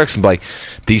reading the lyrics and be like,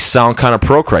 these sound kind of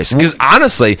pro Christ. Because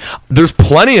honestly, there's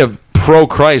plenty of pro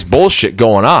Christ bullshit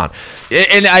going on.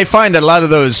 And I find that a lot of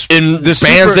those In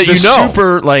bands that you know.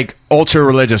 super like ultra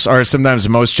religious are sometimes the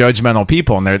most judgmental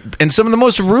people, and some of the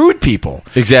most rude people.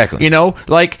 Exactly. You know,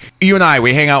 like you and I,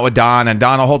 we hang out with Don, and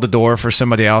Don will hold the door for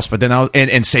somebody else, but then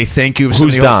and say thank you. To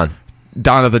Who's somebody else. Don?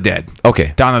 Dawn of the Dead.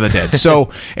 Okay. Dawn of the Dead.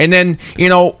 So, and then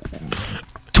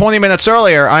 20 minutes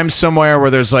earlier, I'm somewhere where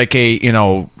there's like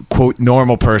a, quote,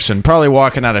 normal person probably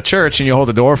walking out of church, and you hold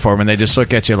the door for them, and they just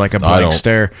look at you like a blank don't.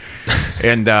 stare.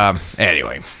 And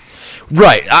anyway.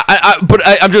 Right,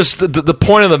 I'm just the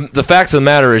point of the fact of the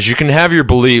matter is you can have your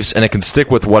beliefs and it can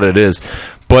stick with what it is,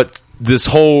 but this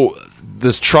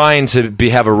trying to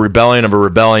have a rebellion of a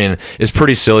rebellion is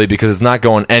pretty silly because it's not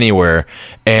going anywhere,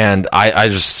 and I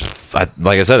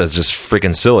like I said, it's just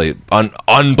freaking silly.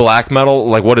 On black metal,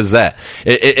 like what is that?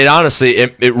 It honestly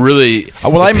it really.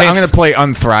 Well, I'm going to play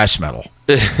unthrash metal.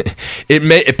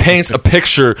 It paints a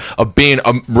picture of being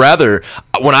rather.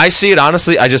 When I see it,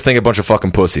 honestly, I just think a bunch of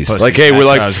fucking pussies. Like, hey, we're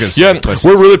like, yeah,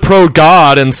 we're really pro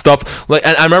God and stuff. Like,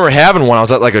 and I remember having one. I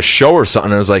was at like a show or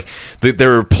something. And it was like they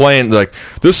were playing like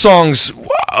this song's.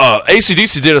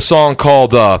 AC/DC did a song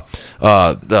called "Hell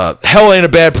Ain't a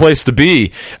Bad Place to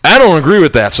Be." I don't agree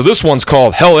with that, so this one's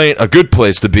called "Hell Ain't a Good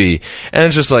Place to Be." And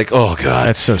it's just like, oh god,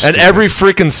 that's so And stupid. every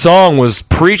freaking song was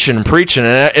preaching,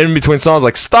 and in between songs,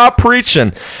 like stop preaching.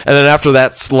 And then after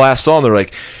that last song, they're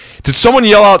like, did someone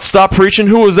yell out stop preaching?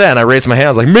 Who was that? And I raised my hand.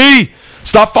 I was like, me!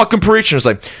 Stop fucking preaching. It's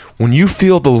like, when you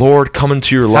feel the Lord come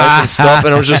into your life and stuff,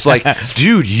 and I was just like,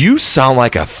 dude, you sound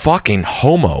like a fucking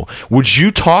homo. Would you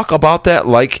talk about that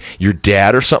like your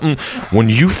dad or something? When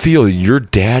you feel your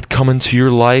dad come into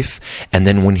your life, and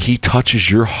then when he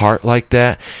touches your heart like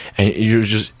that, and you're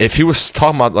just, if he was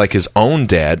talking about like his own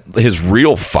dad, his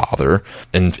real father,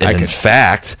 and in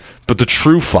fact, but the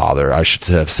true father, I should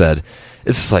have said,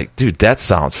 it's just like, dude, that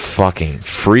sounds fucking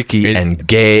freaky and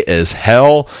gay as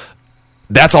hell.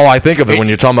 That's all I think of it when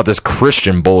you're talking about this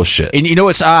Christian bullshit. And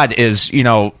what's odd is, which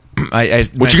you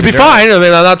could be fine. I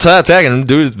mean, I'm not tagging him,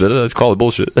 dude. But let's call it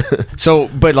bullshit. So,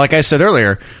 but like I said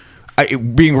earlier,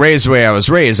 being raised the way I was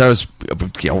raised, I was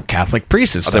Catholic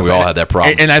priest and stuff. I think we all had that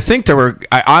problem. And I think there were,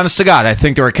 honest to God, I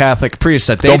think there were Catholic priests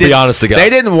that Don't be honest to God. They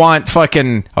didn't want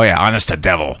fucking, honest to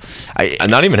devil.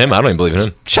 Not even him. I don't even believe in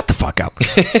him. Shut the fuck up.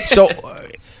 So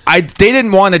they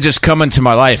didn't want to just come into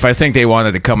my life. I think they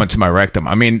wanted to come into my rectum.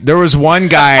 I mean, there was one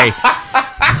guy,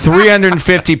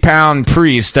 350-pound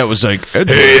priest, that was like, "Hey,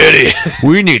 Eddie,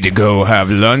 we need to go have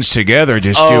lunch together,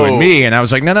 just you and me." And I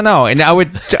was like, no. And I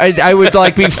would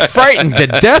like be frightened to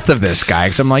death of this guy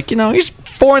because I'm like, he's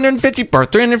 450 or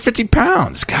 350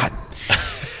 pounds. God.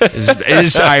 It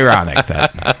is ironic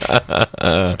that.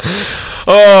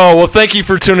 Oh, well, thank you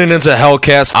for tuning into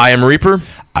Hellcast. I am Reaper.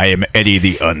 I am Eddie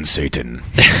the Unsatan.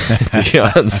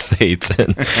 The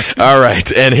Unsatan. All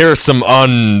right, and here's some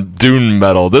Dune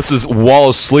metal. This is Wall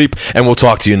of Sleep, and we'll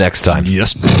talk to you next time.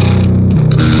 Yes.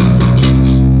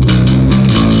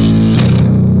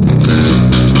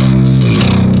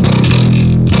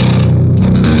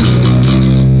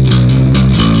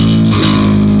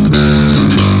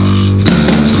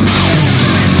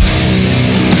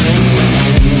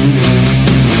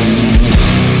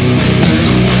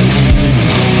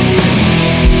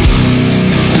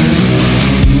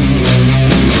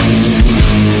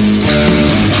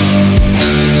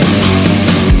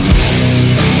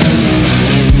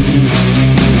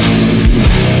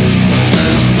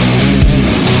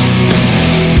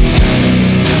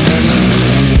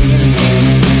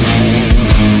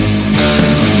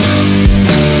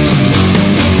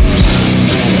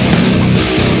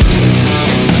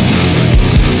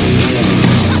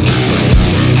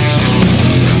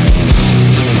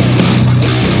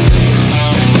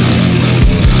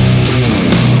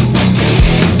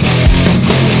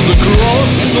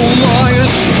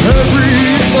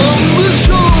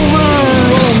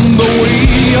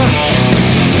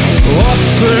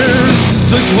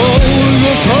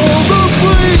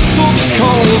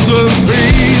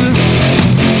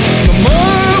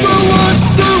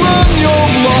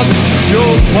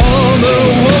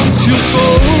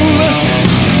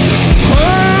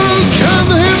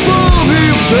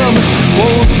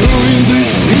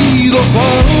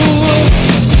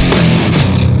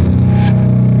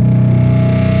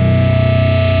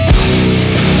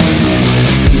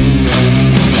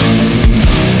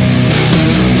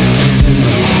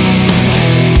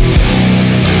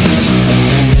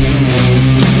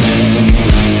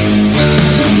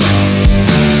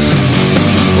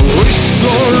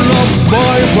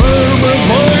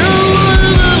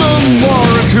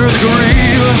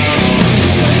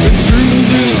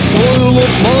 Entombed in soil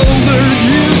of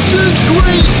 100 years,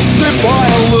 disgrace the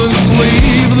violence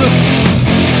lived.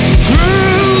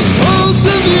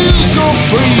 2,000 years of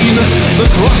pain, the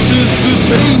cross is the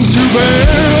same to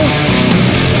bear.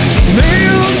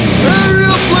 Nails tear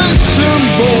your flesh and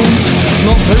bones,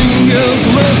 nothing else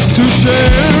left to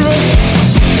share.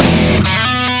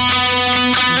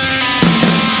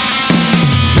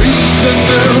 Things and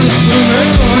there's an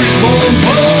English born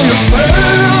by a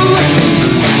spell.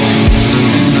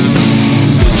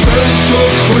 The Church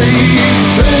of Free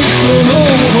takes on all.